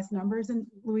the highest numbers in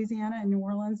Louisiana and New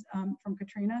Orleans from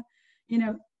Katrina, you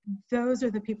know, those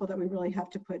are the people that we really have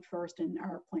to put first in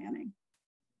our planning.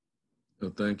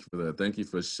 Well, thank you for that. Thank you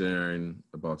for sharing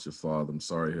about your father. I'm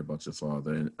sorry to hear about your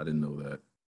father, and I didn't know that.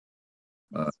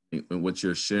 And what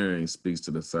you're sharing speaks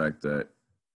to the fact that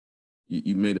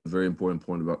you made a very important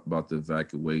point about the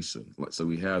evacuation. So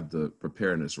we have the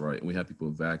preparedness, right? And we have people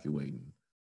evacuating.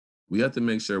 We have to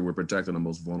make sure we're protecting the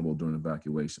most vulnerable during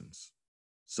evacuations.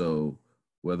 So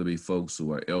whether it be folks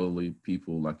who are elderly,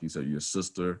 people, like you said, your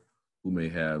sister, who may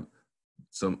have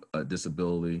some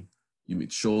disability, you meet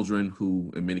children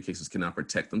who in many cases cannot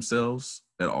protect themselves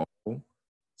at all.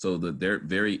 So that they're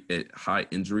very at high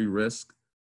injury risk,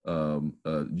 you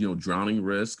know, drowning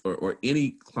risk, or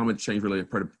any climate change related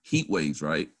heat waves,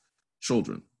 right?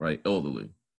 Children, right? Elderly,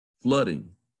 flooding,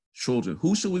 children.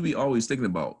 Who should we be always thinking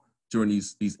about during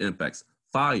these impacts?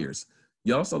 Fires.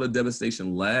 Y'all saw the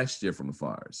devastation last year from the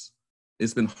fires.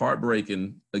 It's been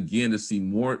heartbreaking again to see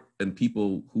more and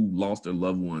people who lost their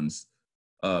loved ones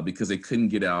because they couldn't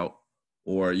get out,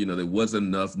 or, you know, there wasn't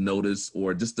enough notice,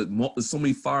 or just so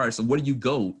many fires. So where do you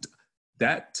go?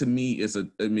 That to me is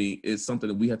it's something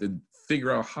that we have to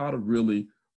figure out how to really,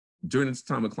 during this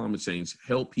time of climate change,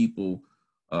 help people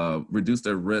reduce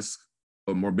their risk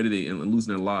of morbidity and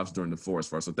losing their lives during the forest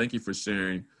fire. So thank you for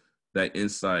sharing that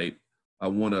insight. I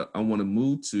wanna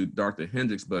move to Dr.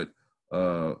 Hendricks, but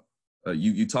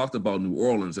you talked about New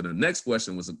Orleans, and the next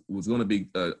question was going to be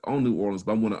on New Orleans,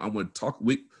 but I want to talk.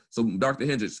 So Dr.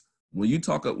 Hendricks, when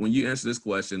you answer this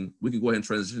question, we can go ahead and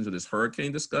transition to this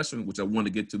hurricane discussion, which I want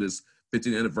to get to this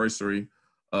 15th anniversary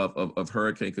of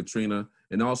Hurricane Katrina,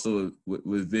 and also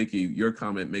with Vicky, your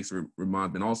comment makes a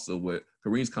reminder, and also with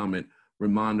Kerene's comment,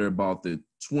 reminder about the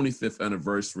 25th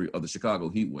anniversary of the Chicago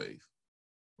heat wave,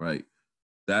 right?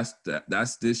 That's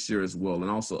this year as well, and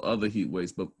also other heat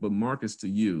waves. But Marccus, to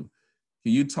you,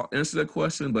 can you answer that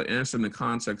question, but answer in the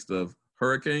context of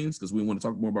hurricanes, because we want to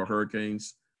talk more about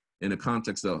hurricanes in the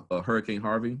context of Hurricane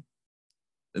Harvey,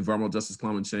 environmental justice,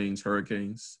 climate change,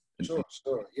 hurricanes.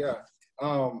 Sure, yeah.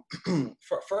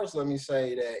 First, let me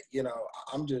say that, you know,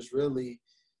 I'm just really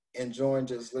enjoying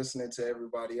just listening to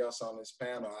everybody else on this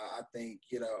panel. I think,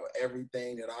 you know,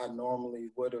 everything that I normally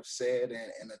would have said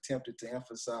and attempted to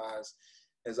emphasize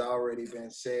has already been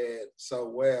said so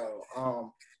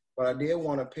well. But I did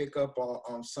want to pick up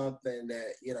on something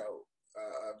that, you know,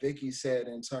 Vicky said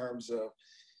in terms of,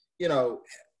 you know,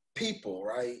 people,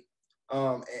 right?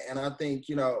 And I think,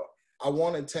 you know, I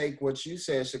want to take what you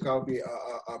said, Jacoby,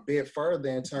 a bit further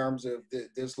in terms of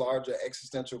this larger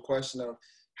existential question of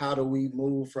how do we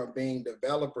move from being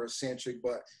developer-centric,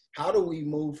 but how do we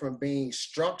move from being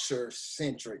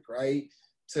structure-centric, right,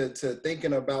 to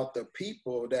thinking about the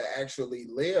people that actually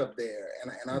live there.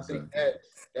 And I think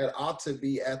that ought to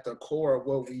be at the core of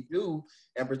what we do,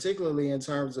 and particularly in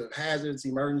terms of hazards,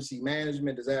 emergency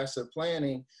management, disaster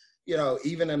planning. You know,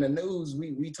 even in the news,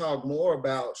 we talk more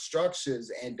about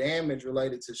structures and damage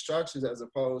related to structures as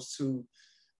opposed to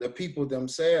the people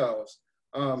themselves.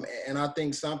 And I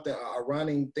think a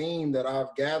running theme that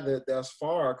I've gathered thus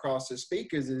far across the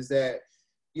speakers is that,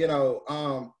 you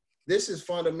know, this is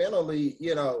fundamentally,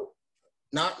 you know,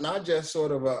 not just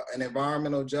sort of an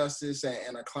environmental justice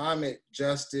and a climate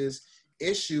justice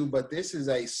issue, but this is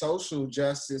a social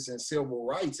justice and civil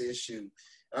rights issue.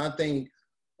 And I think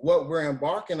what we're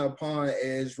embarking upon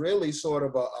is really sort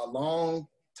of a long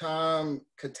time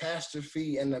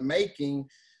catastrophe in the making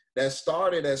that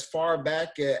started as far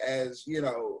back as you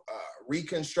know,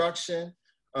 Reconstruction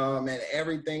and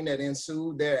everything that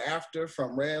ensued thereafter,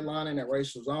 from redlining and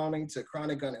racial zoning to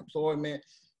chronic unemployment,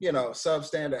 you know,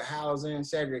 substandard housing,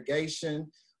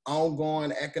 segregation,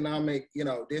 ongoing economic, you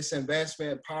know,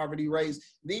 disinvestment, poverty rates.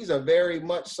 These are very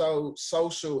much so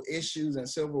social issues and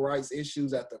civil rights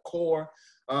issues at the core.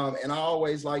 And I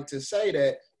always like to say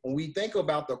that when we think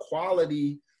about the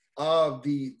quality of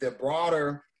the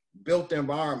broader built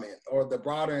environment or the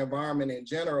broader environment in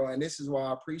general. And this is why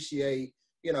I appreciate,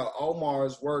 you know,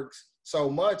 Omar's work so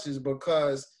much, is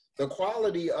because the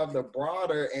quality of the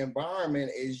broader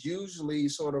environment is usually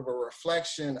sort of a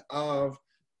reflection of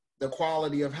the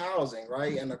quality of housing,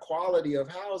 right? And the quality of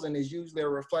housing is usually a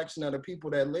reflection of the people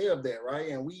that live there, right?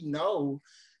 And we know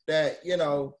that, you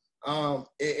know,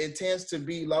 it tends to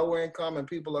be lower income and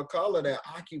people of color that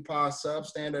occupy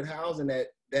substandard housing that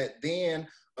then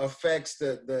affects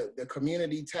the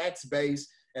community tax base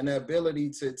and the ability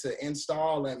to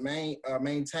install and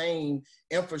maintain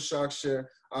infrastructure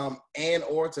and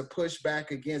or to push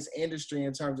back against industry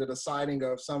in terms of the citing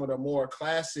of some of the more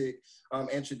classic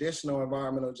and traditional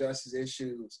environmental justice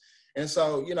issues. And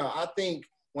so, you know, I think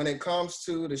when it comes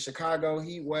to the Chicago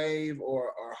heat wave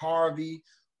or Harvey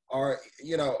or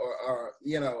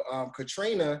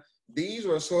Katrina, these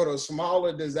were sort of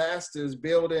smaller disasters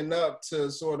building up to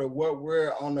sort of what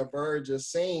we're on the verge of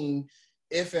seeing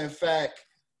if in fact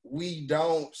we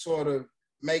don't sort of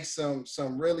make some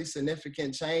really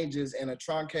significant changes in a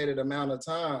truncated amount of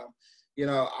time. You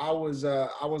know, I was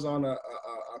on a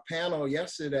panel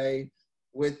yesterday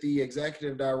with the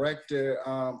executive director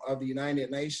of the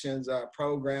United Nations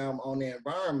program on the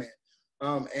environment.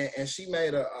 And she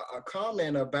made a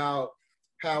comment about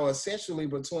how essentially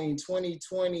between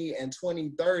 2020 and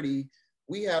 2030,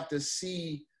 we have to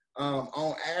see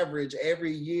on average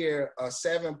every year a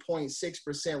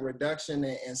 7.6% reduction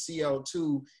in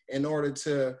CO2 in order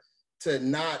to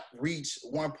not reach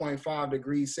 1.5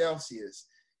 degrees Celsius.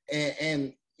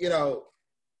 And you know,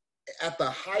 at the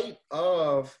height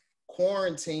of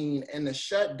quarantine and the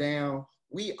shutdown,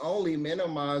 we only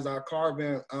minimized our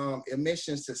carbon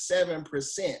emissions to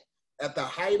 7%. At the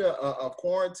height of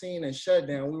quarantine and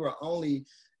shutdown, we were only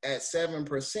at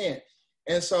 7%.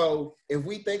 And so if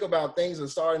we think about things are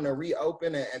starting to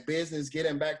reopen and business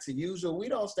getting back to usual, we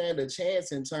don't stand a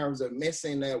chance in terms of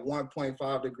missing that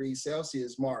 1.5 degrees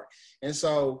Celsius mark. And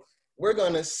so we're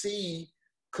going to see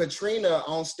Katrina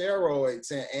on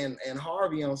steroids and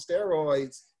Harvey on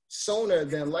steroids sooner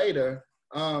than later.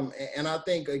 And I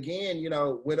think, again, you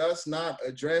know, with us not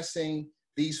addressing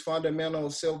these fundamental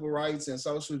civil rights and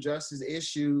social justice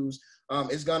issues,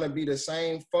 it's going to be the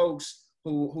same folks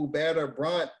who bear the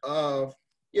brunt of,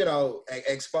 you know,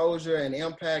 exposure and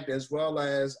impact, as well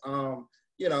as,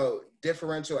 you know,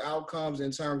 differential outcomes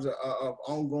in terms of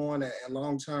ongoing and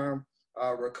long-term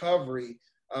recovery.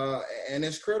 And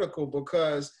it's critical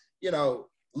because, you know,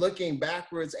 looking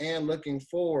backwards and looking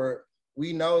forward,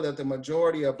 we know that the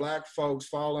majority of Black folks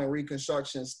following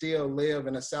Reconstruction still live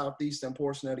in the southeastern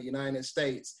portion of the United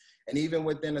States. And even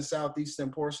within the southeastern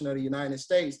portion of the United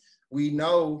States, we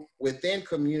know within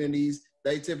communities,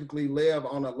 they typically live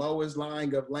on the lowest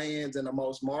lying of lands and the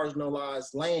most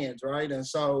marginalized lands, right? And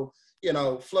so, you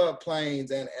know,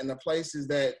 floodplains and the places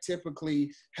that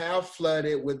typically have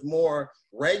flooded with more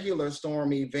regular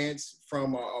storm events,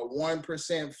 from a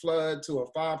 1% flood to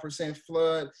a 5%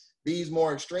 flood, these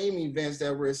more extreme events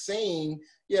that we're seeing,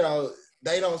 you know,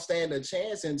 they don't stand a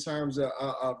chance in terms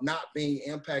of not being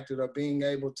impacted or being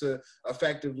able to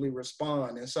effectively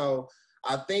respond. And so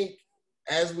I think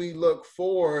as we look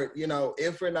forward, you know,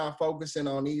 if we're not focusing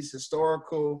on these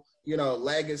historical, you know,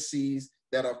 legacies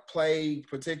that have plagued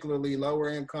particularly lower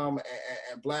income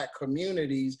and Black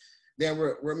communities, then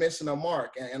we're missing a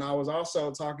mark. And I was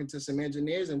also talking to some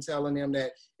engineers and telling them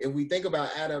that if we think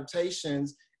about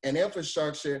adaptations and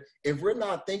infrastructure, if we're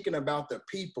not thinking about the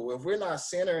people, if we're not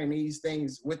centering these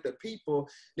things with the people,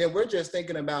 then we're just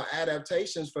thinking about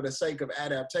adaptations for the sake of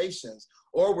adaptations,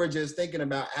 or we're just thinking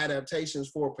about adaptations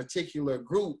for a particular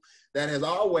group that has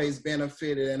always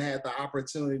benefited and had the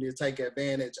opportunity to take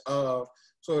advantage of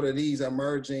sort of these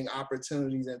emerging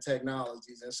opportunities and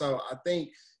technologies. And so I think,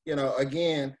 you know,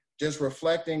 again, just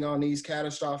reflecting on these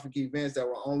catastrophic events that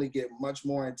will only get much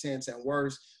more intense and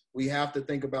worse, we have to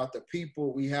think about the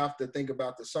people. We have to think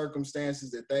about the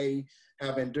circumstances that they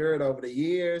have endured over the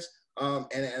years,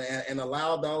 and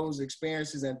allow those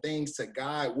experiences and things to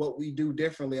guide what we do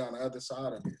differently on the other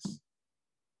side of this.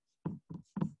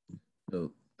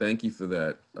 So thank you for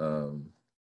that,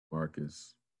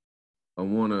 Marccus. I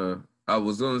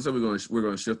was going to say we're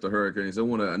going to shift to hurricanes. I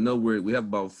know we have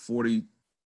about 40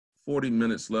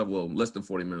 minutes left. Well, less than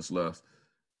 40 minutes left.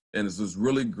 And this is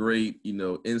really great, you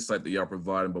know, insight that y'all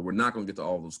providing, but we're not going to get to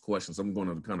all those questions. I'm going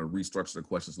to kind of restructure the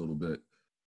questions a little bit.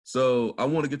 So I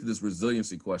want to get to this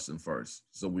resiliency question first.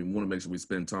 So we want to make sure we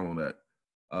spend time on that.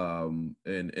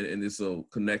 And this will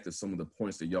connect to some of the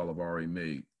points that y'all have already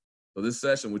made. So this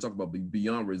session, we talk about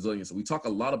beyond resilience. So we talk a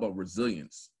lot about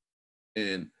resilience.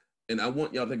 And I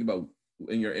want y'all to think about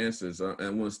in your answers. And I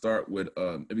want to start with,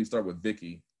 maybe start with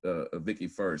Vicky, Vicky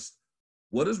first.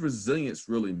 What does resilience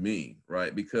really mean,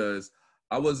 right? Because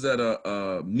I was at a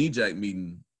NEJAC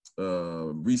meeting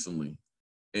recently,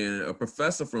 and a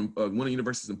professor from one of the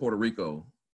universities in Puerto Rico,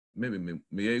 maybe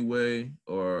Miami,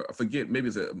 or I forget, maybe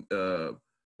it's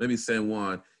maybe San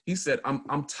Juan. He said,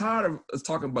 I'm tired of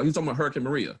talking about, he's talking about Hurricane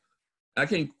Maria. I'm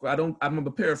going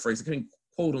to paraphrase, I can't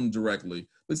quote him directly,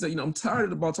 but he said, I'm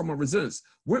tired about talking about resilience.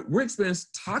 We're experiencing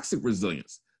toxic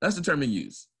resilience. That's the term he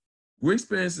used. We're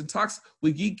experiencing toxic,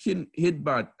 we get hit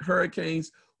by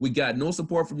hurricanes. We got no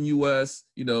support from the US.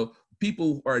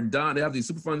 People are dying. They have these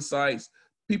Superfund sites.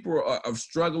 People are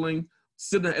struggling,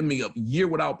 sitting a year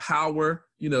without power.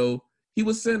 He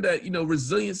was saying that,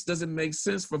 resilience doesn't make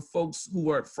sense for folks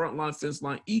who are at frontline, fence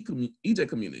line, EJ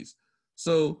communities.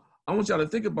 So I want y'all to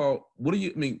think about,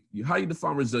 how you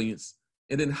define resilience,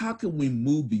 and then how can we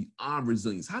move beyond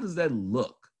resilience? How does that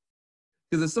look?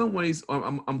 Because in some ways,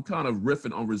 I'm kind of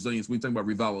riffing on resilience. We think about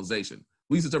revitalization.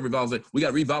 We used to talk revitalization. We got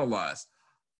to revitalize.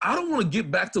 I don't want to get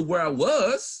back to where I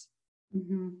was.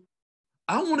 Mm-hmm.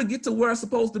 I want to get to where I'm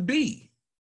supposed to be.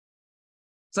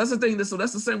 So that's the thing. So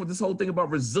that's the same with this whole thing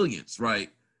about resilience, right?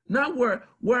 Not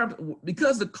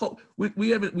because we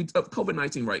have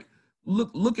COVID-19, right?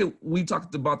 Look at, we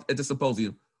talked about at the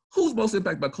symposium. Who's most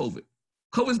impacted by COVID?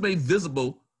 COVID's made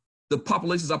visible the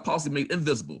populations our policy made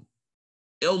invisible.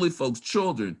 Elderly folks,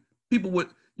 children, people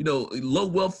with low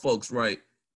wealth folks, right?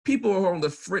 People who are on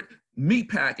the meat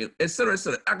packing, et cetera,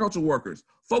 agricultural workers,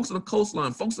 folks on the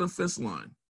coastline, folks on the fence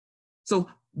line. So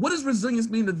what does resilience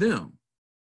mean to them?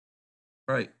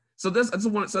 Right. So I just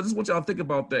want y'all to think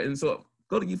about that. And so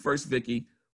go to you first, Vicky.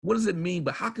 What does it mean,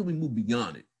 but how can we move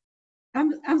beyond it?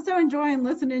 I'm so enjoying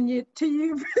listening to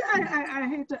you. I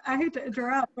hate to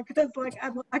interrupt, because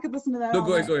I could listen to that. No,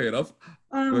 go ahead. Go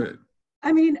ahead.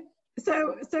 I mean,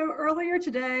 so earlier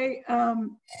today,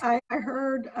 I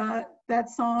heard that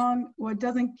song, "What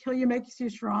Doesn't Kill You Makes You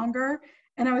Stronger,"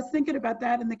 and I was thinking about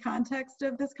that in the context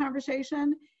of this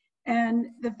conversation, and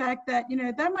the fact that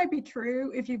that might be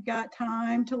true if you've got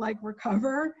time to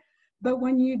recover, but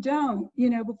when you don't,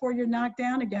 before you're knocked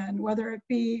down again, whether it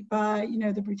be by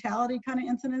the brutality kind of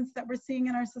incidents that we're seeing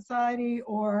in our society,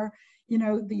 or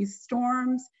these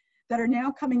storms that are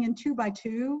now coming in 2 by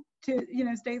 2 to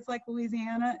states like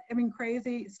Louisiana. I mean,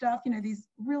 crazy stuff. These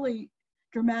really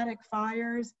dramatic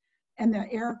fires and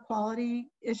the air quality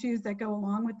issues that go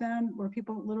along with them, where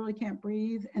people literally can't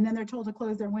breathe, and then they're told to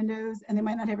close their windows, and they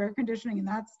might not have air conditioning, and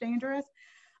that's dangerous.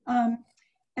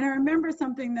 And I remember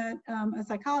something that a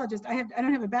psychologist, I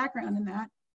don't have a background in that,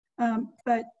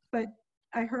 but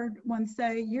I heard one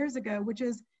say years ago, which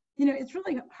is, it's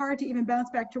really hard to even bounce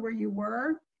back to where you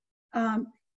were,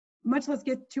 much less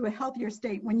get to a healthier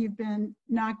state when you've been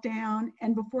knocked down,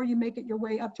 and before you make it your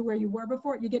way up to where you were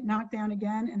before, you get knocked down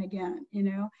again and again,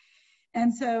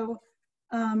 And so,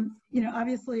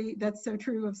 obviously that's so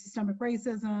true of systemic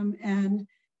racism and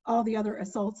all the other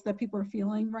assaults that people are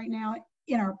feeling right now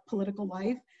in our political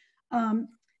life.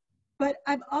 But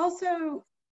I've also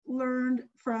learned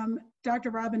from Dr.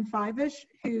 Robin Fivish,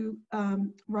 who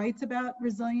writes about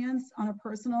resilience on a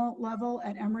personal level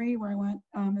at Emory, where I went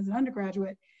as an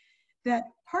undergraduate, that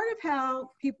part of how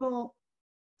people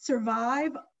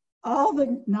survive all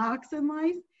the knocks in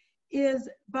life is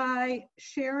by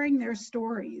sharing their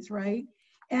stories, right?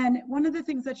 And one of the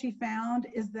things that she found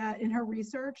is that in her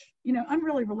research,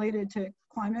 unrelated related to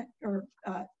climate or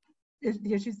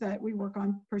the issues that we work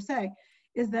on per se,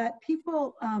 is that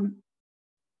people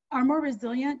are more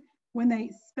resilient when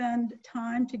they spend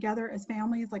time together as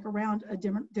families, around a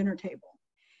dinner table.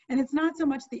 And it's not so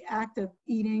much the act of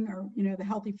eating or the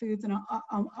healthy foods and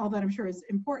all that, I'm sure, is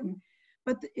important,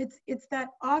 but it's that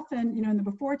often, in the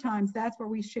before times, that's where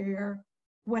we share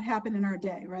what happened in our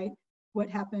day, right? What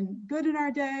happened good in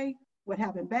our day, what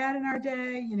happened bad in our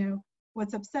day,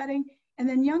 what's upsetting. And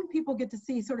then young people get to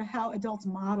see sort of how adults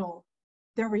model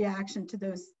their reaction to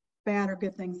those bad or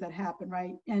good things that happen,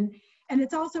 right? And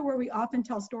it's also where we often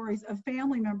tell stories of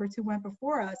family members who went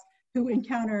before us who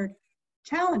encountered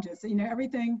challenges,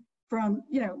 everything from,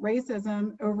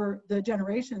 racism over the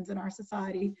generations in our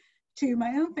society to my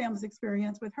own family's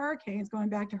experience with hurricanes, going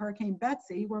back to Hurricane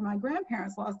Betsy, where my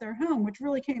grandparents lost their home, which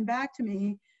really came back to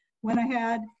me when I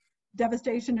had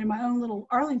devastation in my own little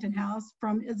Arlington house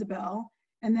from Isabel.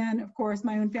 And then, of course,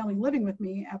 my own family living with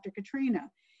me after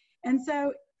Katrina. And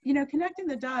so, connecting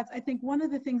the dots, I think one of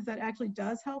the things that actually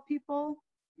does help people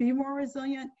be more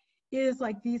resilient is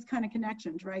these kind of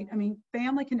connections, right? I mean,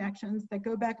 family connections that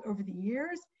go back over the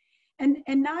years.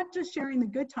 and not just sharing the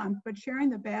good times, but sharing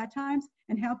the bad times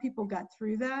and how people got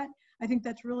through that. I think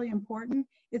that's really important.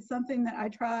 It's something that I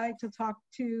try to talk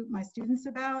to my students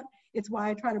about. It's why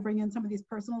I try to bring in some of these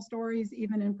personal stories,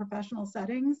 even in professional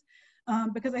settings,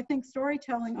 because I think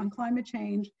storytelling on climate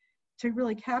change to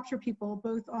really capture people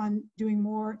both on doing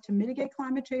more to mitigate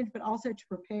climate change, but also to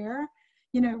prepare,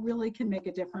 you know, really can make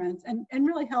a difference and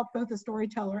really help both the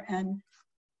storyteller and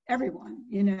everyone,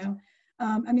 you know.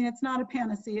 I mean, it's not a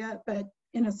panacea, but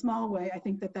in a small way, I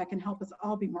think that that can help us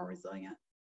all be more resilient.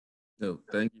 No,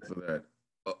 thank you for that.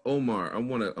 Omar, I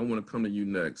wanna come to you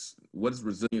next. What does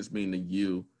resilience mean to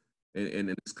you in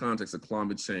this context of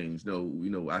climate change?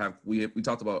 We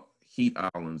talked about heat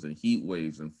islands and heat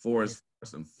waves and forest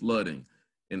and flooding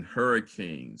and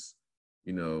hurricanes.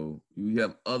 You know, we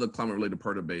have other climate related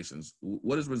perturbations.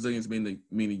 What does resilience mean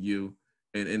to you?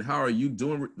 And how are you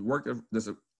doing work that's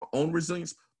on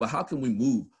resilience? But how can we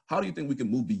move? How do you think we can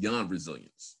move beyond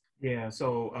resilience? Yeah,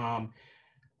 so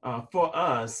for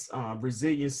us,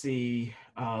 resiliency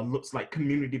looks like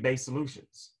community-based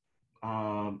solutions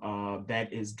that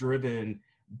is driven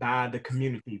by the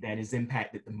community that is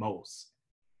impacted the most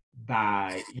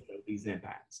by these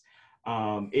impacts.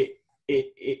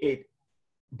 It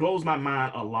blows my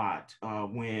mind a lot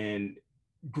when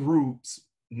groups,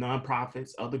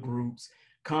 nonprofits, other groups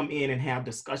come in and have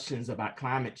discussions about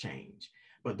climate change,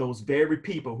 but those very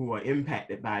people who are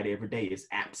impacted by it every day is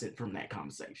absent from that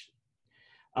conversation.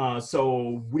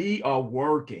 So we are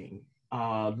working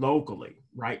locally,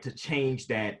 right, to change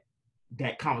that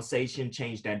conversation,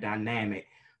 change that dynamic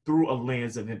through a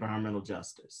lens of environmental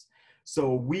justice.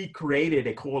 So we created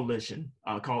a coalition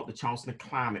called the Charleston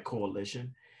Climate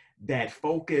Coalition that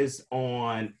focused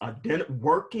on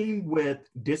working with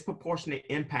disproportionate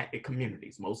impacted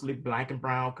communities, mostly Black and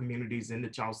brown communities in the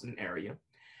Charleston area,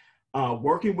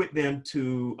 working with them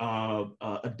to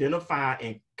identify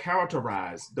and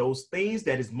characterize those things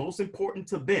that is most important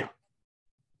to them,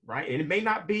 right? And it may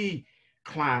not be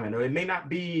climate, or it may not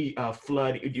be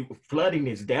flooding. Flooding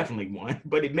is definitely one,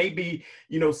 but it may be,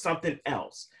 something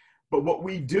else. But what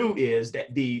we do is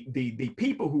that the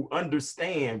people who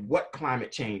understand what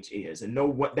climate change is and know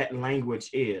what that language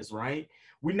is, right?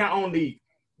 We not only,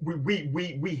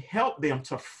 we help them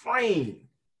to frame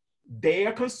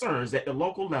their concerns at the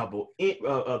local level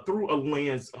through a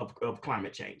lens of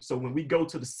climate change. So when we go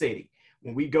to the city,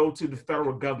 when we go to the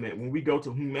federal government, when we go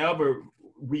to whomever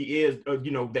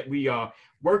that we are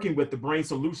working with to bring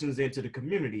solutions into the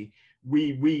community,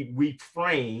 we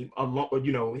frame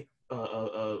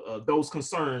those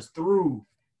concerns through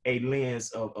a lens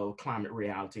of climate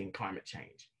reality and climate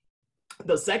change.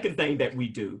 The second thing that we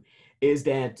do is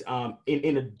that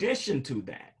in addition to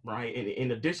that, right,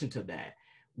 in addition to that,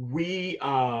 we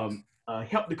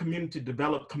help the community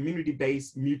develop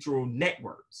community-based mutual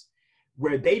networks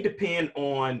where they depend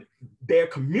on their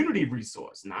community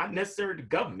resource, not necessarily the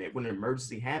government. When an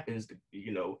emergency happens,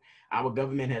 our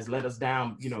government has let us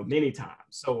down, many times.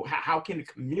 So how can the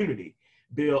community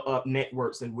build up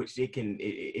networks in which it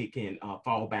can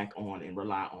fall back on and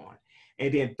rely on?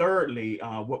 And then thirdly,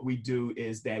 what we do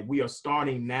is that we are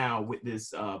starting now with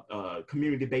this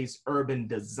community-based urban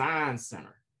design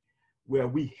center, where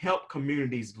we help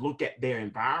communities look at their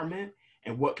environment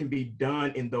and what can be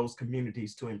done in those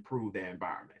communities to improve their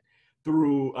environment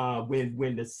through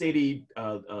when the city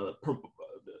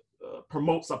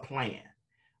promotes a plan.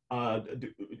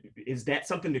 Is that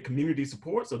something the community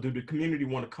supports, or do the community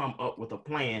want to come up with a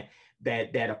plan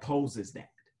that opposes that?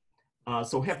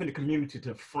 So helping the community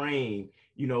to frame,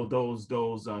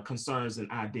 those concerns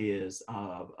and ideas,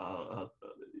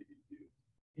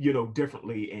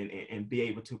 differently and be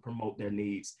able to promote their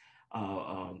needs,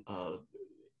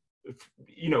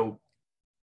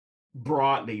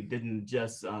 broadly than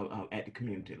just at the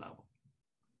community level.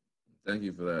 Thank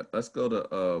you for that. Let's go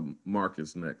to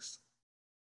Marccus next.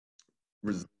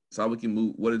 How we can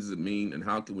move, what does it mean, and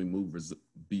how can we move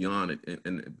beyond it,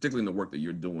 and particularly in the work that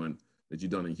you're doing, that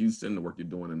you've done in Houston, the work you're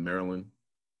doing in Maryland?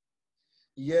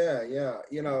 Yeah.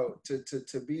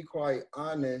 To be quite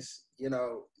honest,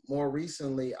 more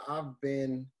recently, I've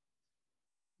been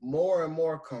more and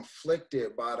more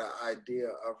conflicted by the idea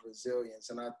of resilience.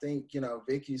 And I think,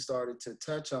 Vicky started to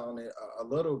touch on it a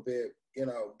little bit,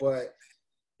 but,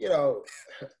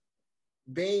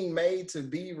 being made to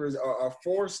be or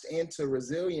forced into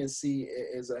resiliency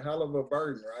is a hell of a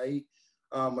burden, right?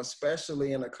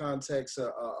 Especially in the context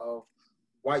of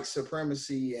white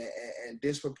supremacy and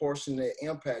disproportionate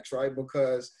impacts, right?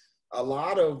 Because a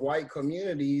lot of white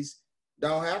communities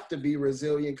don't have to be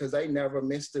resilient because they never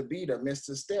missed a beat or missed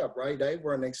a step, right? They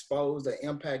weren't exposed or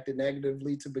impacted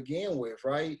negatively to begin with,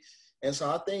 right? And so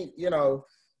I think,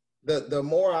 the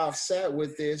more I've sat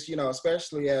with this, you know,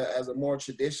 especially as a more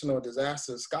traditional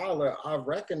disaster scholar, I've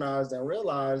recognized and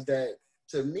realized that,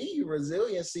 to me,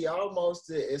 resiliency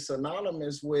almost is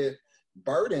synonymous with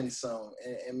burdensome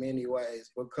in many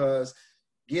ways, because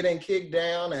getting kicked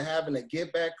down and having to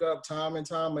get back up time and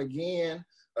time again,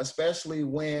 especially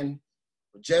when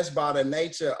just by the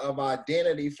nature of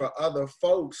identity for other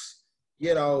folks,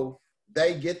 you know,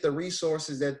 they get the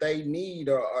resources that they need,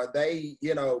 or they,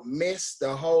 you know, miss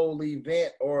the whole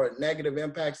event or negative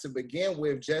impacts to begin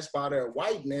with just by their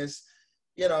whiteness,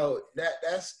 you know,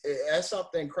 that's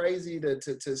something crazy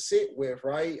to sit with,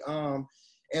 right?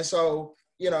 And so,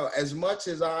 you know, as much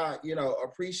as I, you know,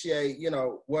 appreciate, you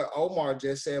know, what Omar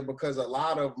just said, because a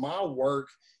lot of my work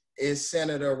is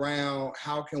centered around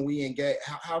how can we engage,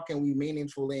 how can we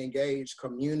meaningfully engage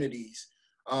communities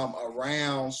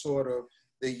around sort of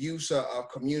the use of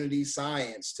community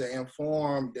science to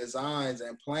inform designs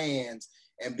and plans,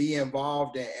 and be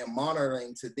involved in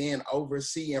monitoring to then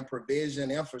oversee and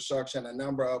provision infrastructure and a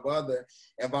number of other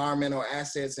environmental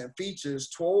assets and features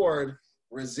toward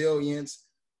resilience.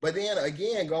 But then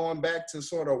again, going back to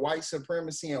sort of white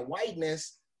supremacy and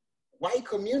whiteness, white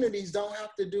communities don't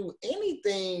have to do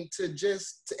anything to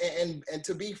just, and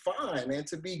to be fine and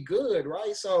to be good,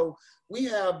 right? So we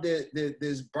have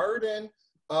this burden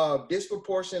of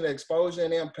disproportionate exposure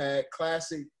and impact,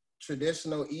 classic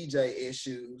traditional EJ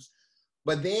issues.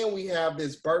 But then we have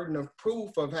this burden of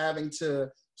proof of having to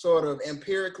sort of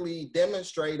empirically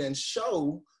demonstrate and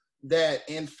show that,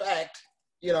 in fact,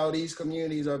 you know, these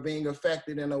communities are being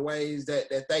affected in the ways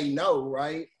that they know,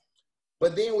 right?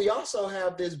 But then we also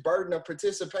have this burden of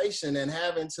participation and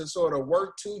having to sort of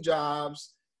work two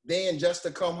jobs, then just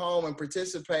to come home and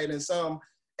participate in some,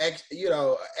 you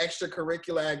know,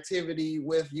 extracurricular activity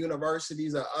with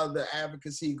universities or other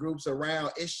advocacy groups around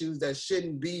issues that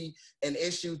shouldn't be an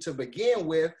issue to begin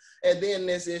with. And then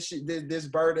this issue, this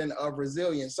burden of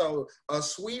resilience. So a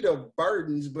suite of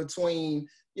burdens between,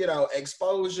 you know,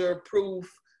 exposure, proof,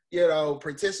 you know,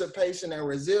 participation and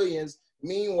resilience.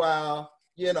 Meanwhile,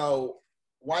 you know,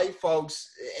 white folks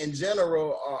in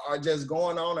general are just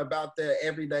going on about their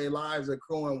everyday lives,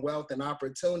 accruing wealth and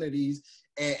opportunities,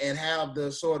 and have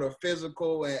the sort of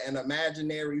physical and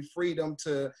imaginary freedom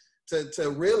to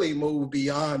really move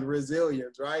beyond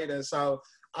resilience, right? And so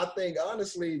I think,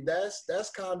 honestly,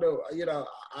 that's kind of, you know,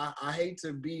 I hate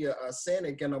to be a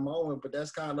cynic in a moment, but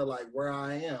that's kind of like where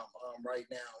I am right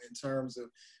now in terms of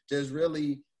just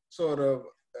really sort of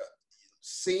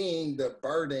seeing the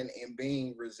burden in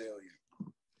being resilient.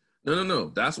 No.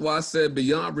 That's why I said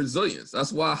beyond resilience.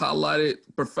 That's why I highlighted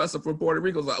Professor from Puerto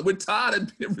Rico. Like, we're tired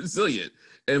of being resilient.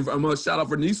 And I'm going to shout out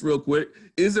for Nice real quick.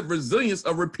 Is it resilience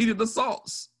of repeated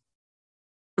assaults?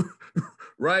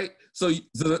 Right? So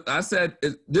I said,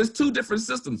 there's two different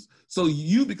systems. So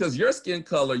you, because your skin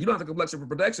color, you don't have the complexion for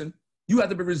protection, you have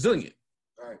to be resilient.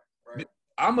 Right.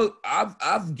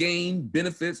 I've gained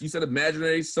benefits. You said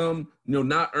imaginary, some, you know,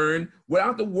 not earned, without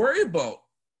have to worry about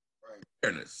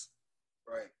fairness.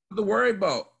 Right. I have to worry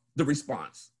about the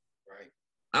response. Right.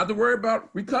 I have to worry about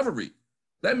recovery.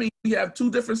 That means we have two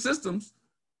different systems.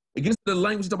 It gets to the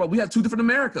language you talk about. We have two different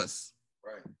Americas.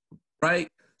 Right.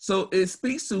 So it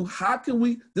speaks to how can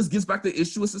we, this gets back to the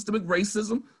issue of systemic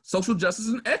racism, social justice,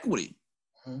 and equity.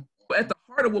 Mm-hmm. But at the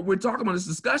heart of what we're talking about in this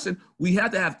discussion, we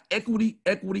have to have equity.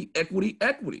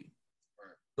 Right.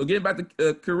 So getting back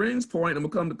to Kerene's point, I'm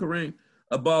going to come to Kerene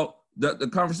about the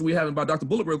conversation we having about Dr.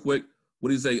 Bullock real quick. What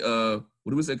do you say? What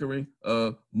do we say, Kerene?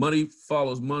 Money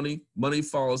follows money. Money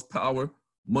follows power.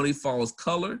 Money follows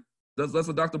color. That's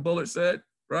what Dr. Bullock said,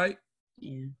 right?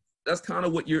 Yeah. That's kind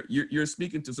of what you're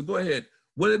speaking to. So go ahead.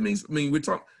 What it means, I mean, we're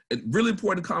talking, really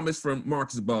important comments from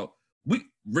Marccus about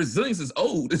resilience is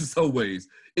old in some ways.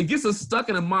 It gets us stuck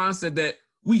in a mindset that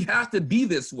we have to be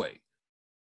this way.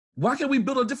 Why can't we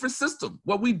build a different system?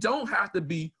 Well, we don't have to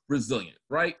be resilient,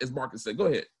 right? As Marccus said. Go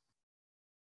ahead.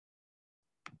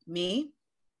 Me?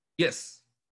 Yes.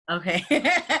 Okay.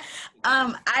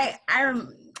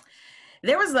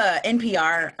 There was a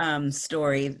NPR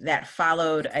story that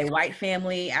followed a white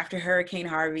family after Hurricane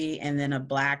Harvey, and then a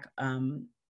Black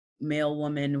male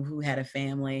woman who had a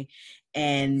family,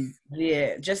 and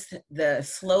just the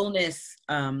slowness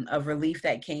of relief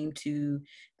that came to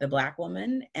the Black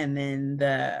woman, and then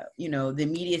the, you know, the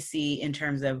immediacy in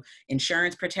terms of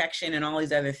insurance protection and all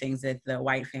these other things that the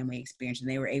white family experienced, and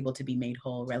they were able to be made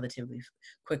whole relatively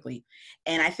quickly.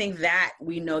 And I think that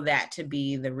we know that to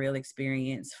be the real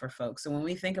experience for folks. So when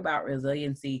we think about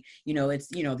resiliency, you know, it's,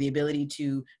 you know, the ability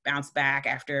to bounce back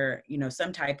after, you know,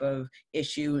 some type of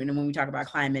issue. And when we talk about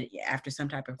climate, after some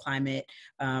type of climate,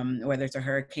 whether it's a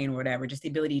hurricane or whatever, just the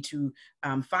ability to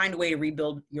find a way to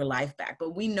rebuild your life back.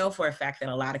 But we know for a fact that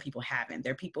a lot of people haven't.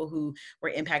 There are people who were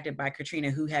impacted by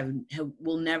Katrina who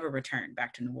will never return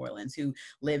back to New Orleans, who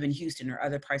live in Houston or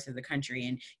other parts of the country.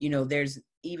 And, you know, there's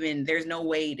no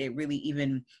way to really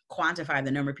even quantify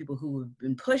the number of people who have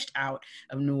been pushed out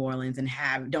of New Orleans and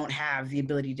don't have the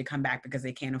ability to come back because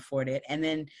they can't afford it. And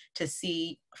then to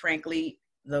see, frankly,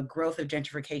 the growth of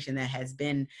gentrification that has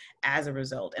been as a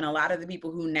result. And a lot of the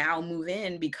people who now move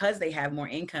in because they have more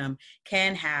income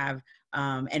can have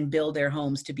and build their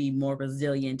homes to be more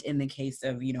resilient in the case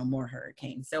of, you know, more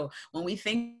hurricanes. So when we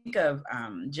think of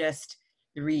just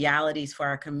the realities for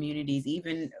our communities,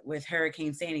 even with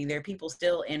Hurricane Sandy, there are people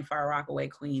still in Far Rockaway,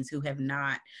 Queens, who have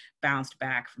not bounced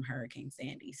back from Hurricane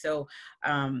Sandy. So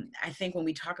I think when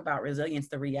we talk about resilience,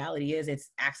 the reality is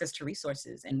it's access to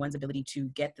resources and one's ability to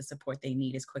get the support they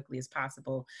need as quickly as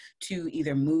possible, to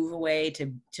either move away,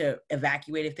 to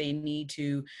evacuate if they need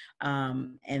to,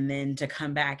 and then to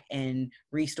come back and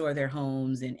restore their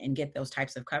homes and get those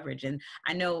types of coverage. And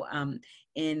I know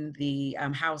in the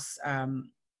House,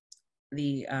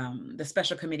 the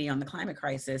Special Committee on the Climate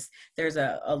Crisis, there's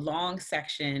a long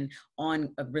section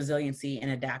on resiliency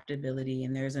and adaptability,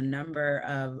 and there's a number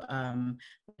of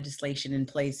legislation in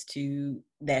place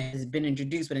that has been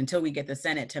introduced, but until we get the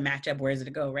Senate to match up, where does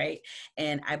it go, right?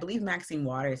 And I believe Maxine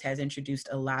Waters has introduced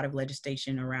a lot of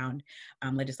legislation around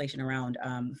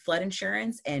flood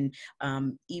insurance, and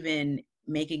even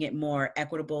making it more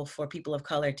equitable for people of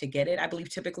color to get it. I believe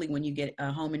typically when you get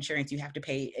home insurance, you have to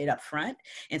pay it up front.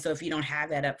 And so if you don't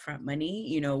have that upfront money,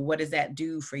 you know, what does that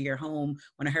do for your home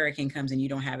when a hurricane comes and you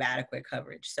don't have adequate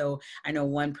coverage? So I know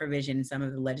one provision in some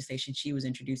of the legislation she was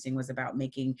introducing was about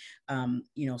making,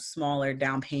 you know, smaller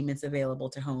down payments available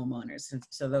to homeowners. And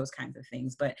so those kinds of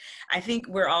things. But I think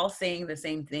we're all saying the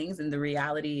same things. And the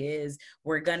reality is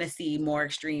we're going to see more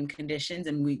extreme conditions.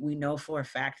 And we know for a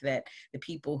fact that the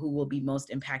people who will be most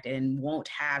impacted and won't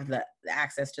have the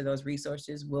access to those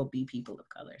resources will be people of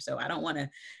color. So I don't want to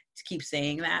keep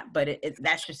saying that, but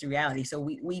that's just the reality. So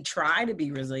we try to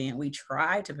be resilient, we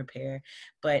try to prepare,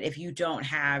 but if you don't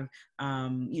have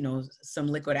you know, some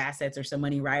liquid assets or some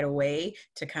money right away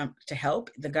to come to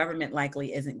help, the government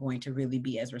likely isn't going to really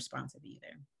be as responsive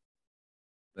either.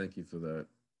 Thank you for that.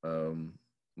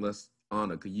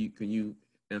 Anna, can you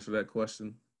answer that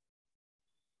question?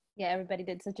 Yeah, everybody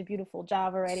did such a beautiful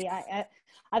job already.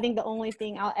 I think the only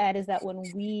thing I'll add is that when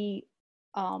we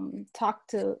talk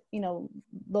to, you know,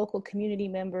 local community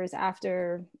members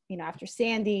after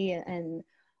Sandy and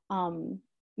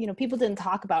you know, people didn't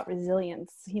talk about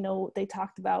resilience. You know, what they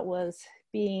talked about was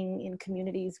being in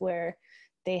communities where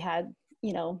they had,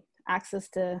 you know, access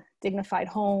to dignified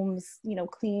homes, you know,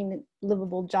 clean,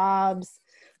 livable jobs,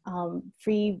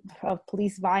 free of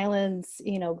police violence,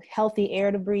 you know, healthy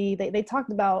air to breathe. They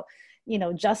talked about, you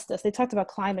know, justice. They talked about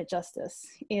climate justice.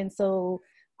 And so,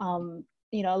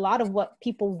 you know, a lot of what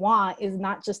people want is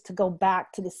not just to go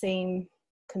back to the same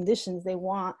conditions. They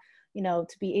want, you know,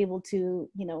 to be able to,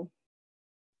 you know,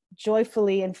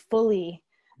 joyfully and fully,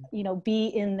 you know, be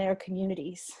in their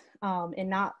communities and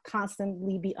not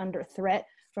constantly be under threat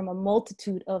from a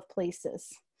multitude of places.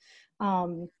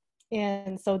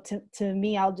 And so to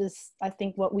me, I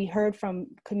think what we heard from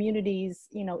communities,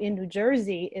 you know, in New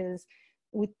Jersey is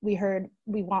we heard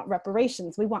we want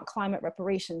reparations, we want climate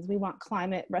reparations, we want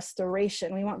climate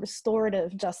restoration, we want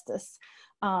restorative justice.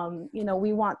 You know,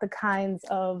 we want the kinds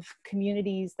of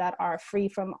communities that are free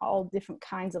from all different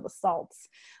kinds of assaults.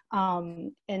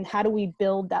 And how do we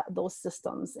build those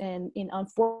systems? And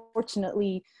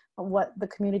unfortunately, what the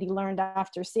community learned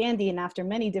after Sandy and after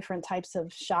many different types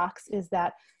of shocks is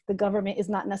that the government is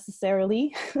not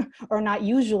necessarily or not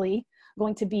usually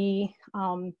going to be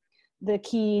the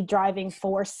key driving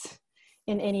force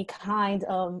in any kind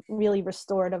of really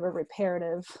restorative or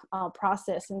reparative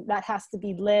process. And that has to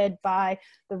be led by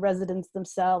the residents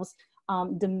themselves,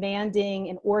 demanding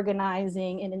and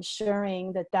organizing and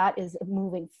ensuring that that is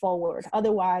moving forward.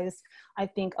 Otherwise, I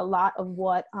think a lot of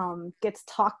what gets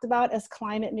talked about as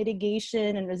climate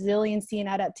mitigation and resiliency and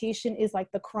adaptation is like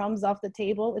the crumbs off the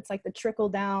table. It's like the trickle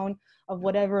down of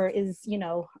whatever is, you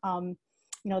know,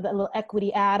 that little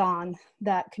equity add-on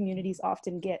that communities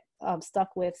often get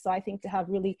stuck with. So I think to have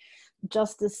really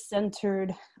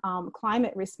justice-centered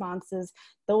climate responses,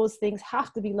 those things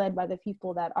have to be led by the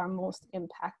people that are most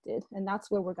impacted. And that's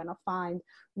where we're gonna find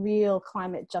real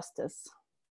climate justice.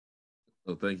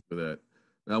 So thank you for that.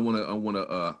 And I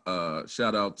wanna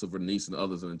shout out to Vernice and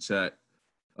others in the chat,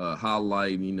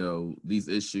 highlighting, these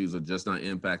issues are just not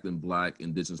impacting Black,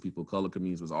 Indigenous people, color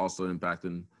communities, but also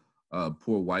impacting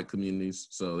poor white communities.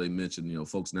 So they mentioned,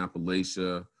 folks in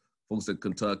Appalachia, folks in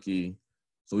Kentucky.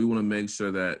 So we want to make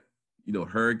sure that,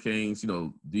 hurricanes,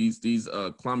 these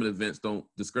climate events don't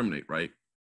discriminate, right?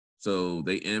 So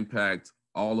they impact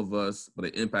all of us, but they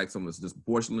impact some of us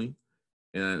disproportionately.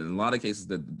 And in a lot of cases,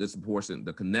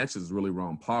 the connection is really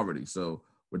around poverty. So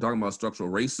we're talking about structural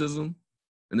racism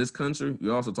in this country.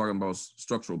 We're also talking about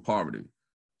structural poverty.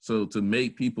 So to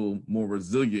make people more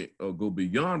resilient or go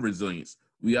beyond resilience,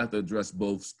 we have to address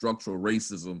both structural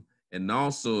racism and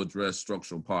also address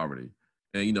structural poverty.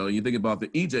 And, you think about the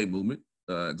EJ movement,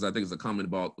 because I think it's a comment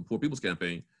about the Poor People's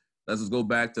Campaign. Let's just go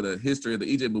back to the history of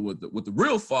the EJ movement with the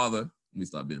real father. Let me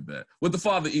stop being bad. With the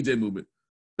father of the EJ movement,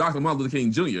 Dr. Martin Luther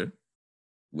King Jr.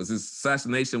 was his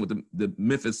assassination with the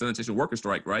Memphis sanitation worker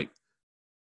strike, right?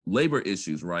 Labor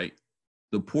issues, right?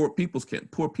 The Poor People's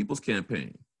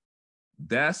Campaign.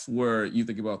 That's where you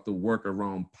think about the work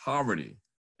around poverty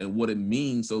and what it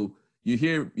means. So you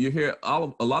hear a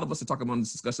lot of us are talking about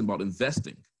this discussion about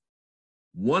investing.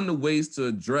 One of the ways to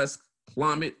address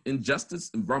climate injustice,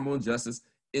 environmental injustice,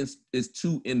 is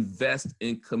to invest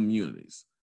in communities.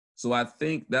 So I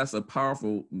think that's a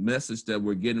powerful message that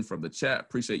we're getting from the chat.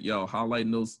 Appreciate y'all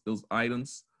highlighting those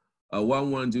items. What I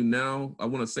want to do now, I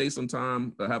want to save some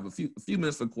time. I have a few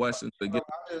minutes for questions.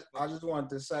 I just wanted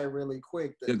to say really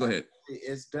quick that go ahead.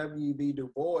 It's W.B.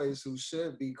 Du Bois who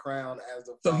should be crowned as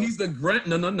a. So he's the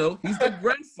he's the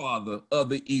grandfather of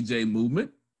the EJ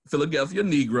movement, Philadelphia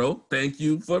Negro. Thank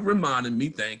you for reminding me.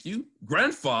 Thank you,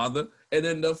 grandfather. And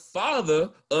then the father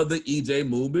of the EJ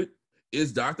movement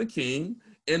is Dr. King.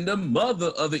 And the mother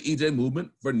of the EJ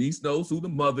movement, Vernice knows who the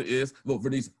mother is. Well,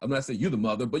 Vernice, I'm not saying you're the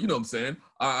mother, but you know what I'm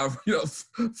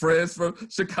saying. Friends from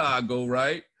Chicago,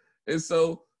 right? And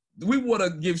so we want to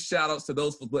give shout outs to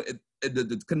those folks, but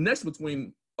the connection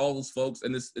between all those folks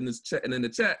in this chat and in the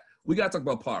chat, we got to talk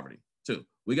about poverty too.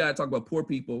 We got to talk about poor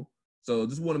people. So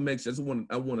just want to make sure,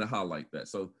 I want to highlight that.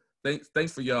 So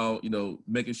thanks for y'all,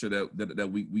 making sure that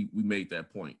we made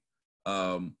that point.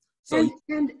 And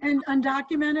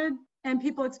undocumented. And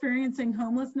people experiencing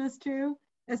homelessness too,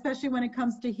 especially when it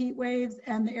comes to heat waves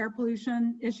and the air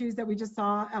pollution issues that we just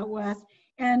saw out west,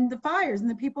 and the fires and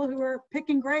the people who are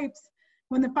picking grapes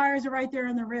when the fires are right there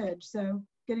on the ridge. So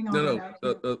getting all that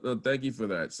out. Thank you for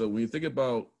that. So when you think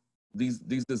about these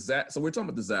disasters, so we're talking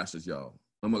about disasters, y'all.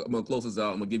 I'm gonna close this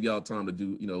out. I'm gonna give y'all time to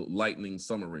do lightning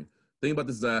summary. Think about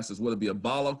disasters, whether it be a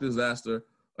biological disaster,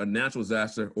 a natural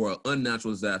disaster, or an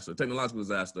unnatural disaster, technological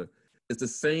disaster. It's the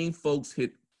same folks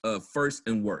hit first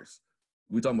and worst.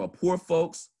 We're talking about poor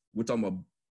folks. We're talking about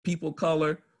people of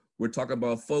color. We're talking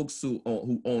about folks who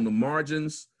own the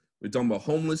margins. We're talking about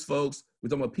homeless folks. We're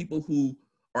talking about people who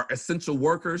are essential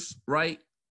workers, right?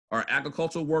 Are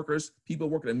agricultural workers, people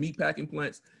working at meat packing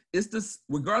plants. It's this,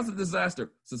 regardless of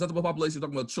disaster, susceptible population, we're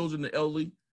talking about children and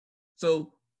elderly.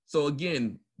 So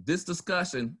again, this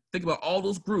discussion, think about all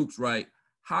those groups, right?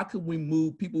 How can we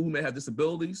move people who may have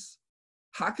disabilities?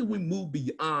 How can we move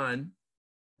beyond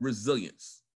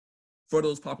resilience for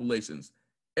those populations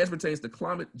as pertains to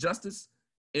climate justice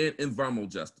and environmental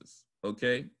justice,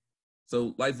 okay?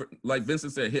 So like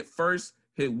Vincent said, hit first,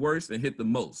 hit worst, and hit the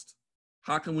most.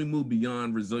 How can we move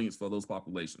beyond resilience for those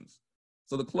populations?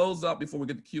 So to close out before we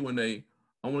get to Q&A,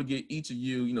 I wanna get each of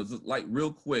you, just like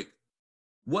real quick,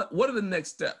 what are the next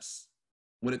steps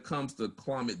when it comes to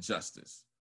climate justice?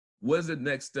 What is the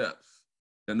next steps?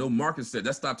 I know Marccus said,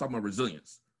 let's stop talking about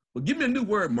resilience. Well, give me a new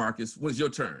word, Marccus, when it's your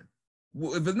turn.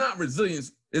 Well, if it's not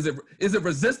resilience, is it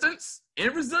resistance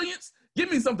and resilience? Give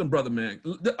me something, brother, man.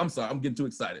 I'm sorry, I'm getting too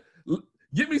excited.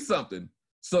 Give me something.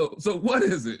 So what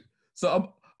is it?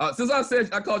 So since I said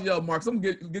I called you out, Marccus, I'm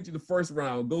gonna get you the first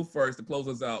round. Go first to close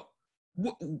us out.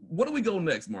 What do we go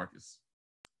next, Marccus?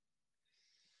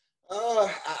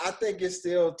 I think it's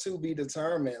still to be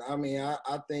determined. I mean,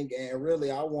 I think, and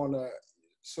really, I want to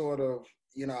sort of,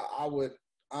 I would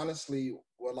honestly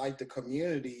would like the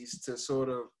communities to sort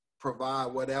of provide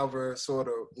whatever sort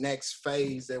of next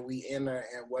phase that we enter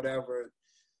and whatever,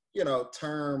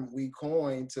 term we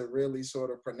coin to really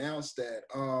sort of pronounce that.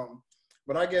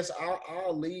 But I guess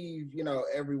I'll leave,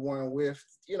 everyone with,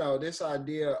 this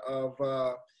idea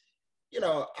of,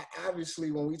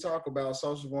 obviously when we talk about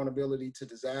social vulnerability to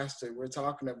disaster, we're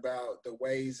talking about the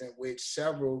ways in which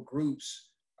several groups,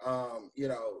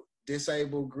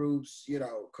 disabled groups,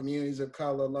 communities of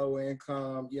color, low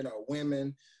income,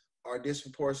 women are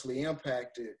disproportionately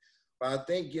impacted. But I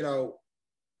think,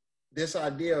 this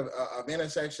idea of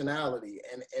intersectionality,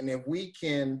 and if we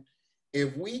can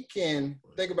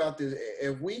think about this,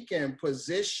 if we can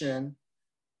position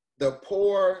the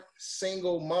poor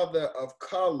single mother of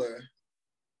color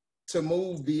to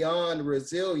move beyond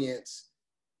resilience,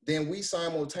 then we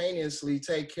simultaneously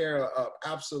take care of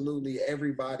absolutely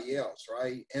everybody else,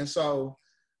 right? And so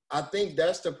I think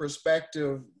that's the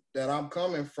perspective that I'm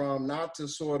coming from, not to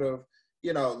sort of,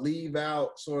 leave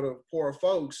out sort of poor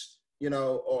folks,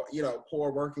 or,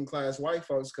 poor working class white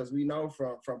folks, because we know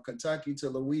from Kentucky to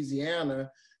Louisiana,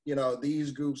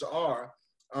 these groups are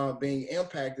being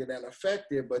impacted and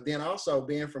affected. But then also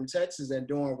being from Texas and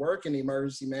doing work in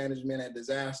emergency management and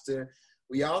disaster,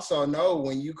 we also know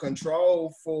when you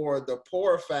control for the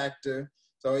poor factor,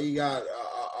 so you got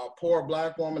a poor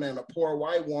Black woman and a poor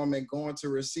white woman going to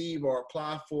receive or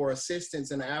apply for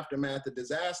assistance in the aftermath of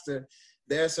disaster,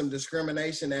 there's some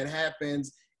discrimination that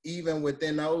happens even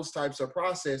within those types of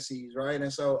processes, right?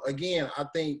 And so again, I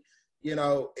think,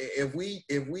 if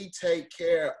we take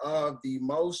care of the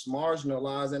most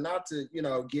marginalized, and not to,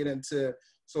 get into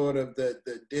sort of the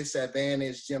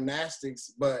disadvantaged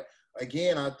gymnastics, but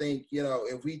again, I think,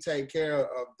 if we take care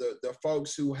of the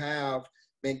folks who have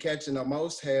been catching the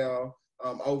most hell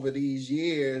over these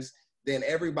years, then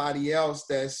everybody else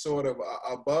that's sort of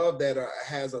above that or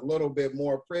has a little bit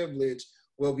more privilege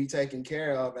will be taken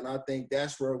care of. And I think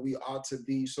that's where we ought to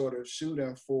be sort of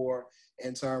shooting for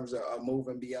in terms of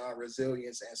moving beyond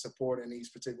resilience and supporting these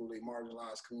particularly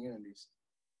marginalized communities.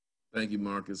 Thank you,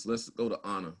 Marccus. Let's go to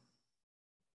Anna.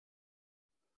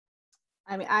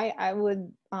 I mean, I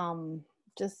would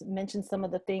just mention some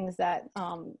of the things that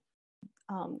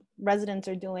residents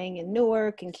are doing in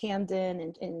Newark and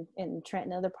Camden and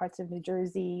Trenton, other parts of New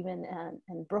Jersey, even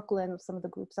and Brooklyn, some of the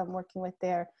groups I'm working with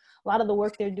there. A lot of the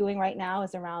work they're doing right now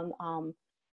is around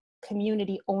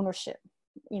community ownership,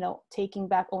 taking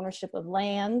back ownership of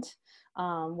land,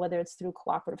 whether it's through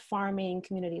cooperative farming,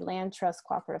 community land trust,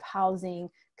 cooperative housing,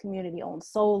 community-owned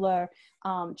solar,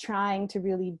 trying to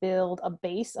really build a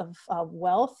base of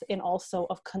wealth and also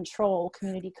of control,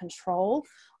 community control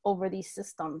over these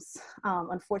systems.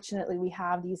 Unfortunately, we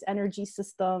have these energy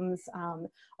systems.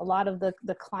 A lot of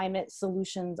the climate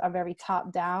solutions are very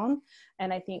top down.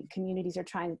 And I think communities are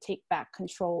trying to take back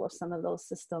control of some of those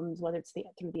systems, whether it's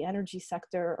through the energy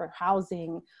sector or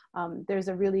housing. There's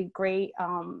a really great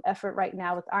effort right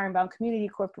now with Ironbound Community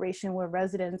Corporation where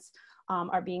residents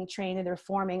are being trained, and they're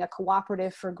forming a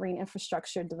cooperative for green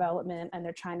infrastructure development, and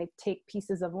they're trying to take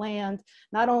pieces of land,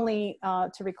 not only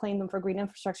to reclaim them for green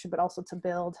infrastructure, but also to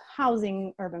build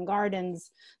housing, urban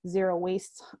gardens, zero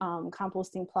waste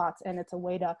composting plots. And it's a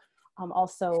way to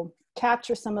also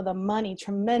capture some of the money,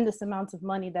 tremendous amounts of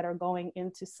money that are going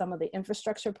into some of the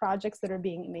infrastructure projects that are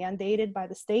being mandated by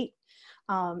the state.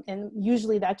 And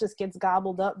usually that just gets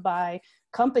gobbled up by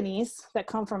companies that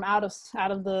come from out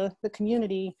of the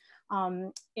community,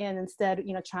 and instead,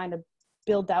 trying to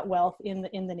build that wealth in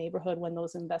the neighborhood when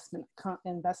those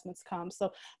investments come.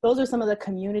 So those are some of the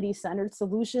community-centered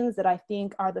solutions that I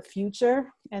think are the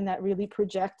future, and that really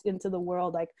project into the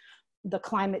world like the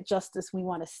climate justice we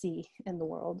want to see in the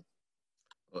world.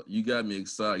 You got me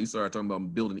excited. You started talking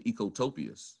about building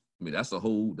ecotopias. I mean, that's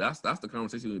the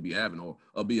conversation we'll be having. Or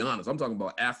I'll be honest, I'm talking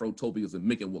about Afrotopias and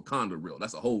making Wakanda real.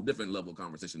 That's a whole different level of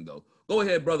conversation, though. Go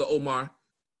ahead, brother Omar.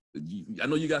 I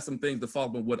know you got some things to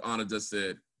follow up what Anna just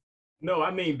said. No,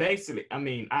 I mean, basically,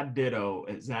 I ditto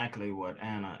exactly what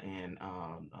Anna and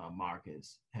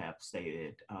Marccus have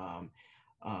stated.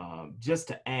 Just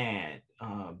to add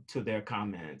to their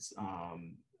comments,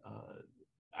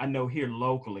 I know here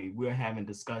locally, we're having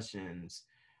discussions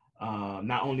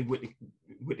not only with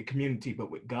the community,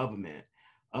 but with government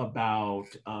about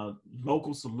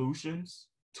local solutions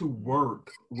to work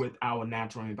with our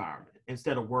natural environment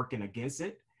instead of working against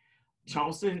it.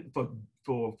 Charleston,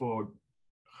 for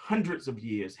hundreds of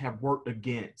years, have worked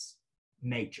against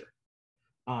nature.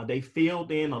 They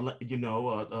filled in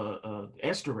a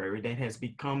estuary that has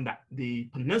become the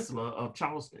peninsula of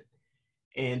Charleston,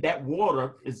 and that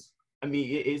water is,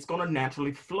 it's going to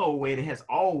naturally flow where it has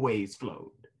always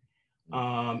flowed.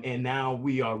 And now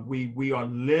we are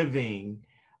living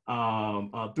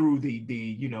through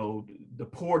the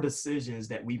poor decisions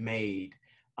that we made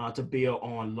to build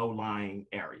on low-lying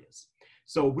areas.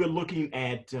 So we're looking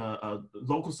at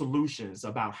local solutions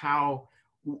about how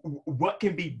what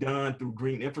can be done through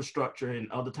green infrastructure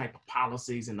and other type of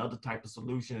policies and other type of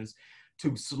solutions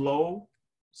to slow,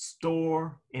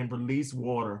 store, and release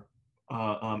water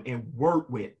and work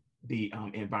with the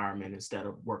environment instead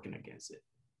of working against it.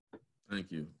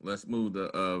 Thank you. Let's move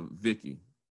to Vicky.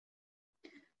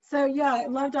 So yeah, I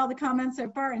loved all the comments so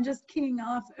far, and just keying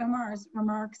off Omar's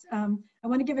remarks, I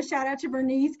want to give a shout out to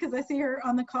Bernice because I see her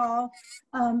on the call.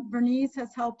 Bernice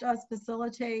has helped us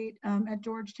facilitate at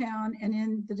Georgetown and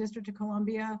in the District of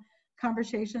Columbia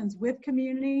conversations with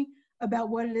community about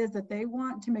what it is that they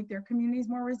want to make their communities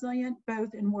more resilient,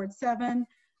 both in Ward 7,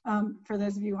 for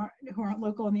those of you who aren't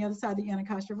local on the other side of the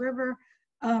Anacostia River,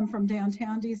 from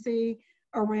downtown DC,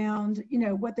 around, you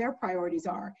know, what their priorities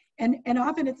are. And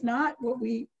often it's not what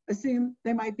we assume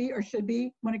they might be or should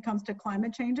be when it comes to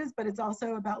climate changes, but it's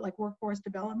also about like workforce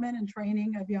development and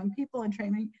training of young people and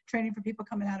training for people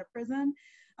coming out of prison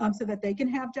so that they can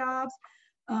have jobs.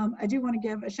 I do want to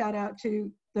give a shout out to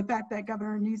the fact that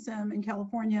Governor Newsom in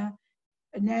California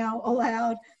now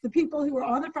allowed the people who are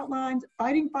on the front lines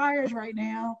fighting fires right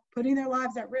now, putting their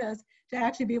lives at risk, to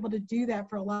actually be able to do that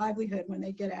for a livelihood when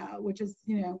they get out, which is,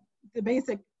 you know, the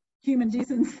basic human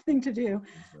decency thing to do.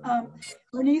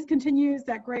 Bernice continues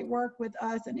that great work with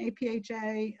us and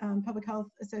APHA, Public Health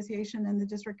Association, and the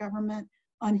district government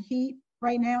on heat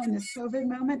right now in this COVID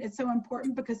moment. It's so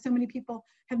important because so many people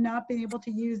have not been able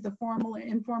to use the formal and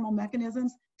informal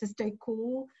mechanisms to stay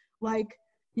cool, like,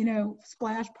 you know,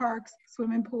 splash parks,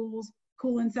 swimming pools,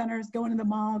 cooling centers, going to the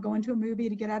mall, going to a movie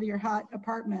to get out of your hot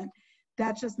apartment.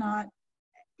 That's just not,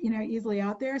 you know, easily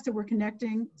out there. So we're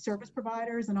connecting service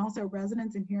providers and also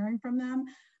residents and hearing from them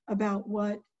about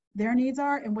what their needs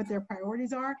are and what their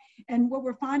priorities are. And what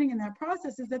we're finding in that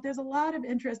process is that there's a lot of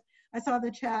interest. I saw the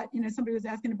chat, you know, somebody was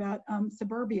asking about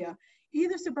suburbia,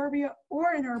 either suburbia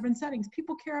or in urban settings.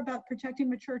 People care about protecting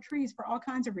mature trees for all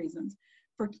kinds of reasons,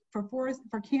 for forest,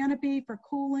 for canopy, for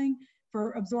cooling,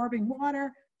 for absorbing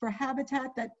water, for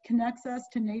habitat that connects us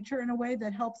to nature in a way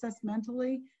that helps us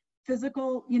mentally,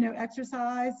 physical, you know,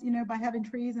 exercise, you know, by having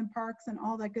trees and parks and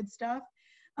all that good stuff.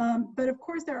 But of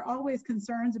course, there are always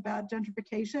concerns about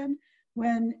gentrification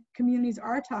when communities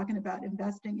are talking about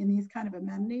investing in these kind of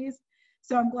amenities.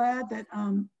 So I'm glad that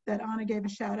that Anna gave a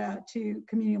shout out to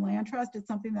Community Land Trust. It's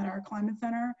something that our Climate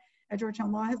Center at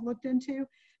Georgetown Law has looked into.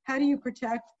 How do you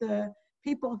protect the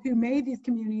people who made these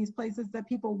communities places that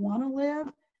people want to live,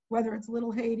 whether it's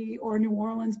Little Haiti or New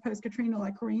Orleans post-Katrina,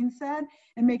 like Kerene said,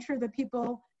 and make sure that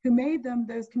people who made them,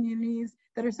 those communities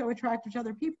that are so attractive to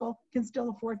other people, can still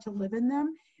afford to live in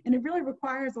them. And it really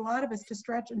requires a lot of us to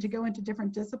stretch and to go into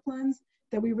different disciplines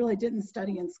that we really didn't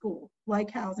study in school,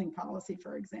 like housing policy,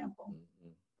 for example.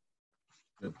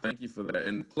 Good. Thank you for that.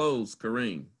 And close,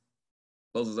 Kerene.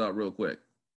 Close us out real quick.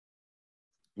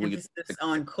 Emphasis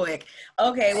on quick.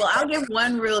 Okay, well, I'll give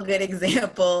one real good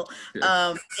example.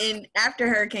 After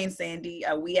Hurricane Sandy,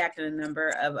 WeACT and a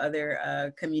number of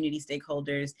other community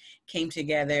stakeholders came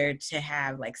together to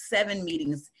have like 7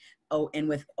 meetings, and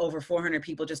with over 400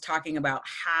 people just talking about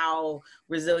how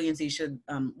resiliency should,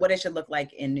 what it should look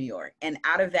like in New York. And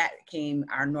out of that came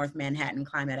our North Manhattan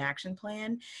Climate Action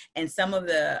Plan. And some of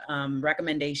the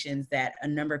recommendations that a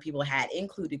number of people had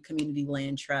included community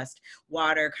land trust,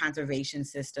 water conservation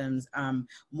systems,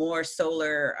 more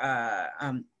solar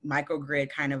microgrid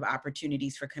kind of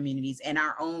opportunities for communities, and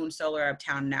our own Solar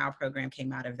Uptown Now program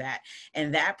came out of that.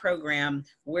 And that program,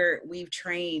 we've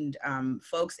trained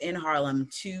folks in Harlem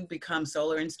to become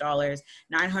solar installers.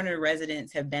 900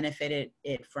 residents have benefited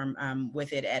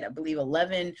with it at, I believe,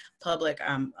 11 public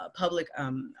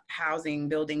housing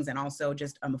buildings, and also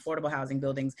just affordable housing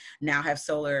buildings now have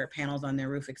solar panels on their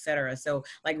roof, et cetera. So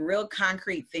like real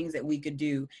concrete things that we could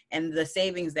do, and the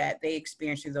savings that they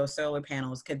experience through those solar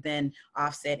panels could then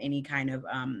offset any kind of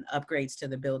upgrades to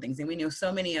the buildings. And we know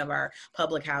so many of our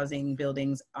public housing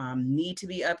buildings need to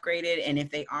be upgraded, and if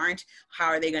they aren't, how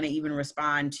are they going to even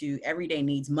respond to everyday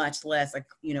needs, much less like,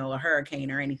 you know, a hurricane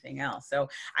or anything else? So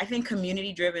I think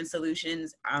community-driven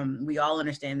solutions, we all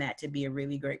understand that to be a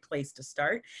really great place to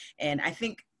start. And I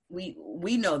think we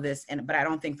know this, but I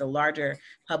don't think the larger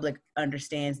public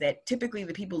understands that typically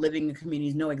the people living in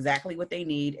communities know exactly what they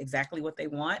need, exactly what they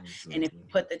want. Exactly. And if you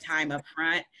put the time up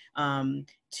front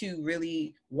to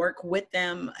really work with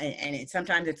them, and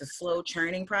sometimes it's a slow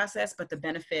churning process, but the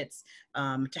benefits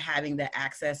to having the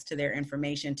access to their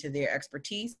information, to their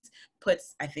expertise,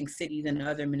 puts, I think, cities and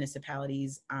other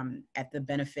municipalities at the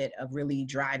benefit of really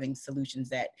driving solutions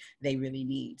that they really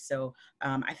need. So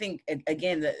I think,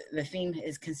 again, the theme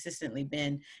has consistently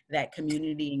been that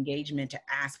community engagement, to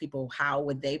ask people how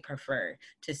would they prefer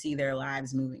to see their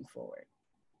lives moving forward.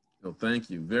 So thank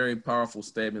you. Very powerful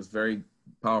statements, very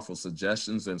powerful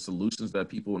suggestions and solutions that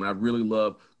people, and I really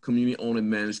love community owned and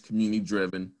managed, community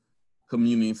driven,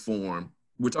 community informed.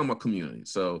 We're talking about community.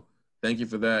 So thank you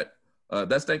for that.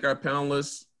 Let's thank our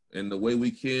panelists in the way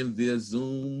we can via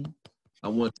Zoom. I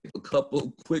want to take a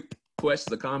couple quick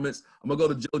questions or comments. I'm gonna go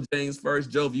to Joe James first.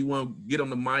 Joe, if you want to get on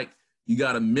the mic, you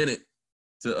got a minute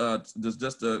to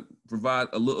just to provide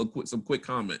some quick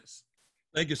comments.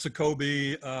 Thank you,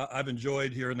 Sakobi. I've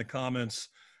enjoyed hearing the comments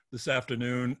this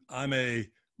afternoon. I'm a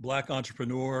Black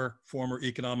entrepreneur, former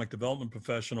economic development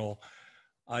professional.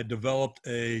 I developed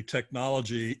a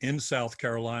technology in South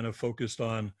Carolina focused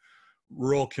on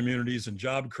rural communities and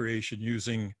job creation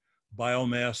using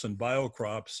biomass and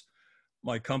biocrops.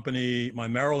 My company, my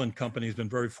Maryland company, has been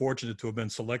very fortunate to have been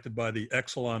selected by the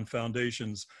Exelon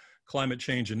Foundation's Climate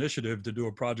Change Initiative to do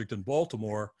a project in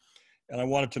Baltimore. And I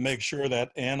wanted to make sure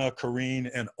that Anna, Kerene,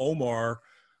 and Omar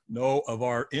know of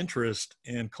our interest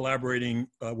in collaborating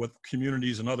with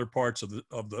communities in other parts of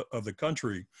the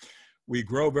country. We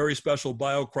grow very special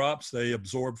biocrops. They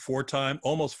absorb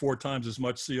almost four times as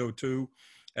much CO2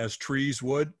 as trees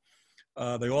would.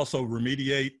 They also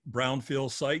remediate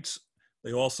brownfield sites.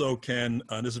 They also can,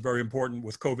 and this is very important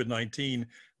with COVID-19,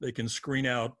 they can screen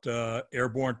out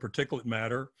airborne particulate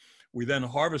matter. We then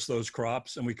harvest those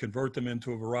crops and we convert them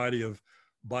into a variety of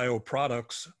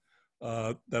bioproducts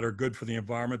that are good for the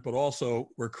environment, but also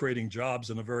we're creating jobs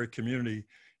in a very community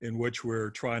in which we're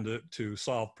trying to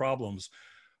solve problems.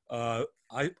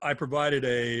 I provided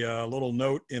a little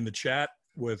note in the chat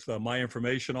with my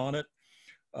information on it.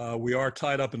 We are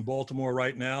tied up in Baltimore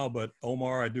right now, but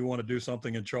Omar, I do want to do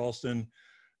something in Charleston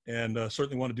and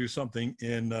certainly want to do something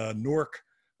in Newark.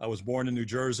 I was born in New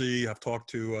Jersey. I've talked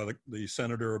to the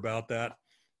senator about that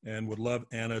and would love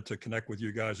Anna to connect with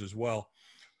you guys as well.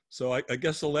 So I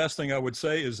guess the last thing I would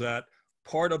say is that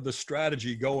part of the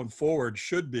strategy going forward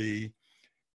should be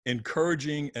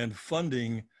encouraging and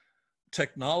funding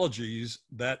technologies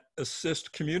that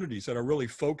assist communities, that are really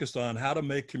focused on how to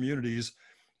make communities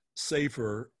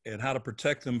safer and how to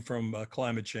protect them from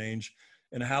climate change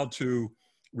and how to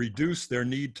reduce their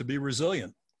need to be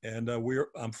resilient. And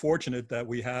I'm fortunate that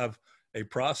we have a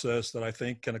process that I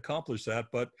think can accomplish that,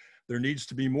 but there needs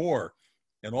to be more.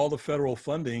 And all the federal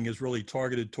funding is really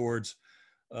targeted towards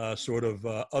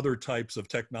other types of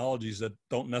technologies that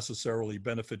don't necessarily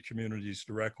benefit communities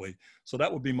directly. So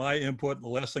that would be my input. And the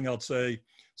last thing I'll say,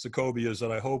 Sakobi, is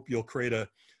that I hope you'll create a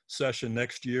session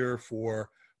next year for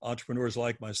entrepreneurs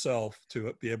like myself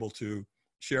to be able to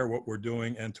share what we're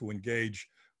doing and to engage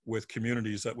with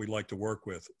communities that we'd like to work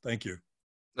with. Thank you.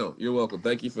 No, you're welcome.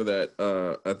 Thank you for that.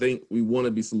 I think we want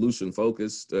to be solution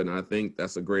focused, and I think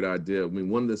that's a great idea. I mean,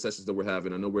 one of the sessions that we're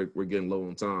having, I know we're getting low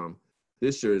on time,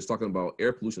 this year is talking about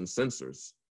air pollution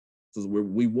sensors. So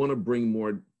we want to bring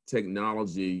more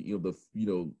technology,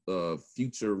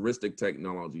 futuristic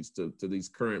technologies to these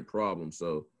current problems.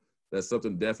 So that's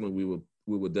something definitely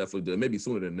we would definitely do. Maybe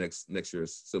sooner than next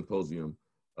year's symposium,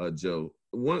 Joe.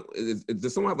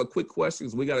 Does someone have a quick question?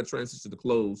 Because we got to transition to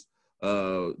close.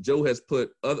 Joe has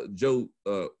put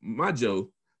my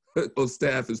Joe on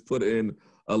staff has put in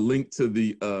a link to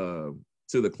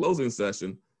the closing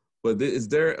session. But is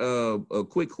there a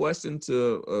quick question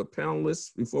to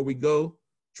panelists before we go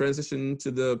transition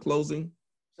to the closing?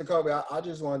 So Kobe, I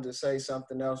just wanted to say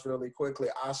something else really quickly.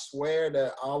 I swear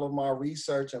that all of my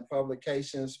research and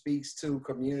publications speaks to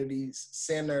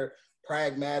community-centered,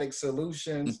 pragmatic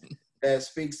solutions that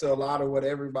speaks to a lot of what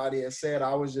everybody has said.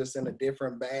 I was just in a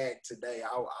different bag today.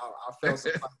 I felt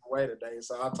some type of way today.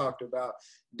 So I talked about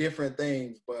different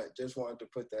things, but just wanted to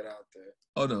put that out there.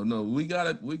 Oh no, we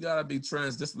gotta be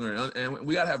transdisciplinary, and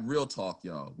we gotta have real talk,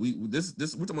 y'all. We're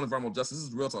talking about environmental justice. This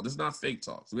is real talk. This is not fake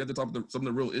talk. So we have to talk about some of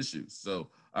the real issues. So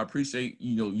I appreciate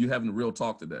you having the real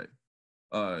talk today.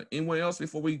 Anyone else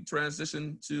before we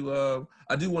transition to?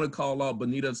 I do want to call out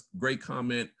Bonita's great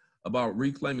comment about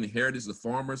reclaiming the heritage of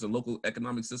farmers and local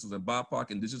economic systems and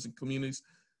BIPOC indigenous communities.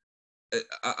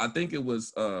 I think it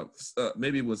was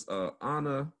maybe it was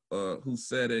Anna who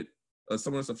said it.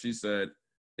 Some of the stuff she said.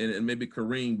 And maybe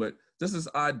Kerene, but just this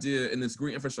idea in this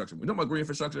green infrastructure. We talk about green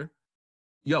infrastructure.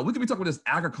 Yo, we could be talking about this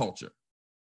agriculture.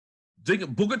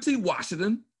 Booker T.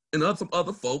 Washington and some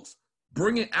other folks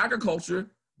bringing agriculture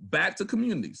back to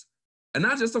communities. And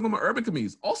not just talking about urban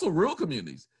communities, also rural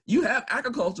communities. You have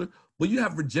agriculture, but you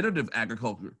have regenerative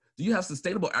agriculture. Do you have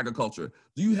sustainable agriculture?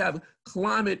 Do you have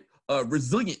climate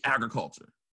resilient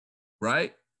agriculture,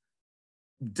 right?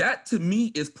 That to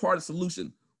me is part of the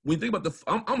solution. When you think about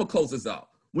I'm gonna close this out.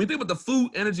 When you think about the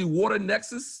food, energy, water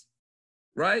nexus,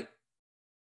 right?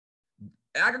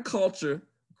 Agriculture,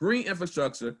 green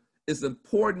infrastructure is an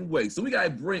important way. So we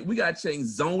gotta change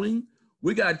zoning.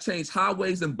 We got to change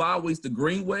highways and byways to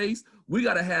greenways. We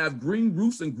got to have green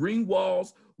roofs and green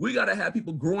walls. We got to have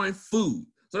people growing food.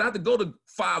 So they have to go to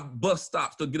 5 bus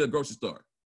stops to get a grocery store.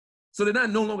 So they're not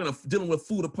no longer dealing with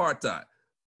food apartheid.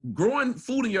 Growing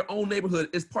food in your own neighborhood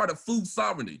is part of food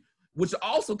sovereignty, which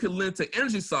also can lend to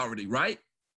energy sovereignty, right?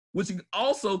 Which can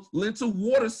also lend to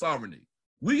water sovereignty.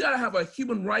 We got to have a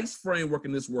human rights framework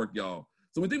in this work, y'all.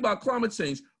 So when we think about climate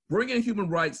change, bring in human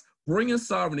rights, bring in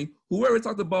sovereignty. Whoever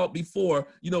talked about before,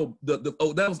 you know,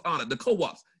 oh, that was honored, the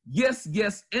co-ops. Yes,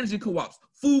 yes, energy co-ops,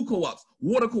 food co-ops,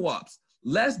 water co-ops.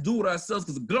 Let's do it ourselves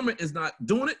because the government is not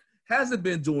doing it, hasn't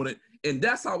been doing it, and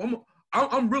that's how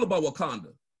I'm real about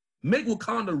Wakanda. Make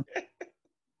Wakanda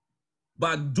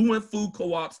by doing food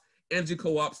co-ops, energy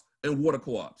co-ops, and water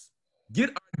co-ops. Get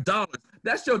our dollars.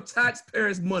 That's your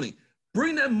taxpayers' money.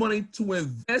 Bring that money to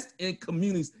invest in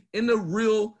communities in a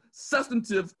real,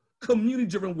 substantive,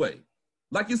 community-driven way.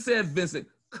 Like you said, Vincent,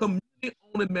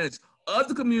 community-owned and managed. Of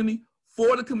the community,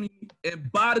 for the community,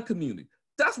 and by the community.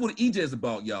 That's what EJ is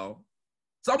about, y'all.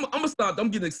 So I'm gonna stop. I'm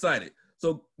getting excited.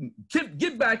 So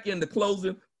get back in the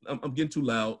closing. I'm getting too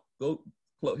loud. Go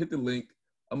hit the link.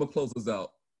 I'm gonna close this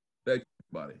out. Thank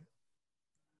you, everybody.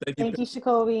 Thank you,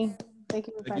 Jacoby. Thank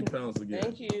you, everybody. Thank you, Pounds, again.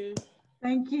 Thank you.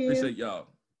 Thank you. Appreciate y'all.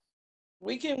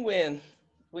 We can win.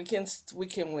 We can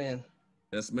win.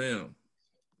 Yes, ma'am.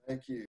 Thank you.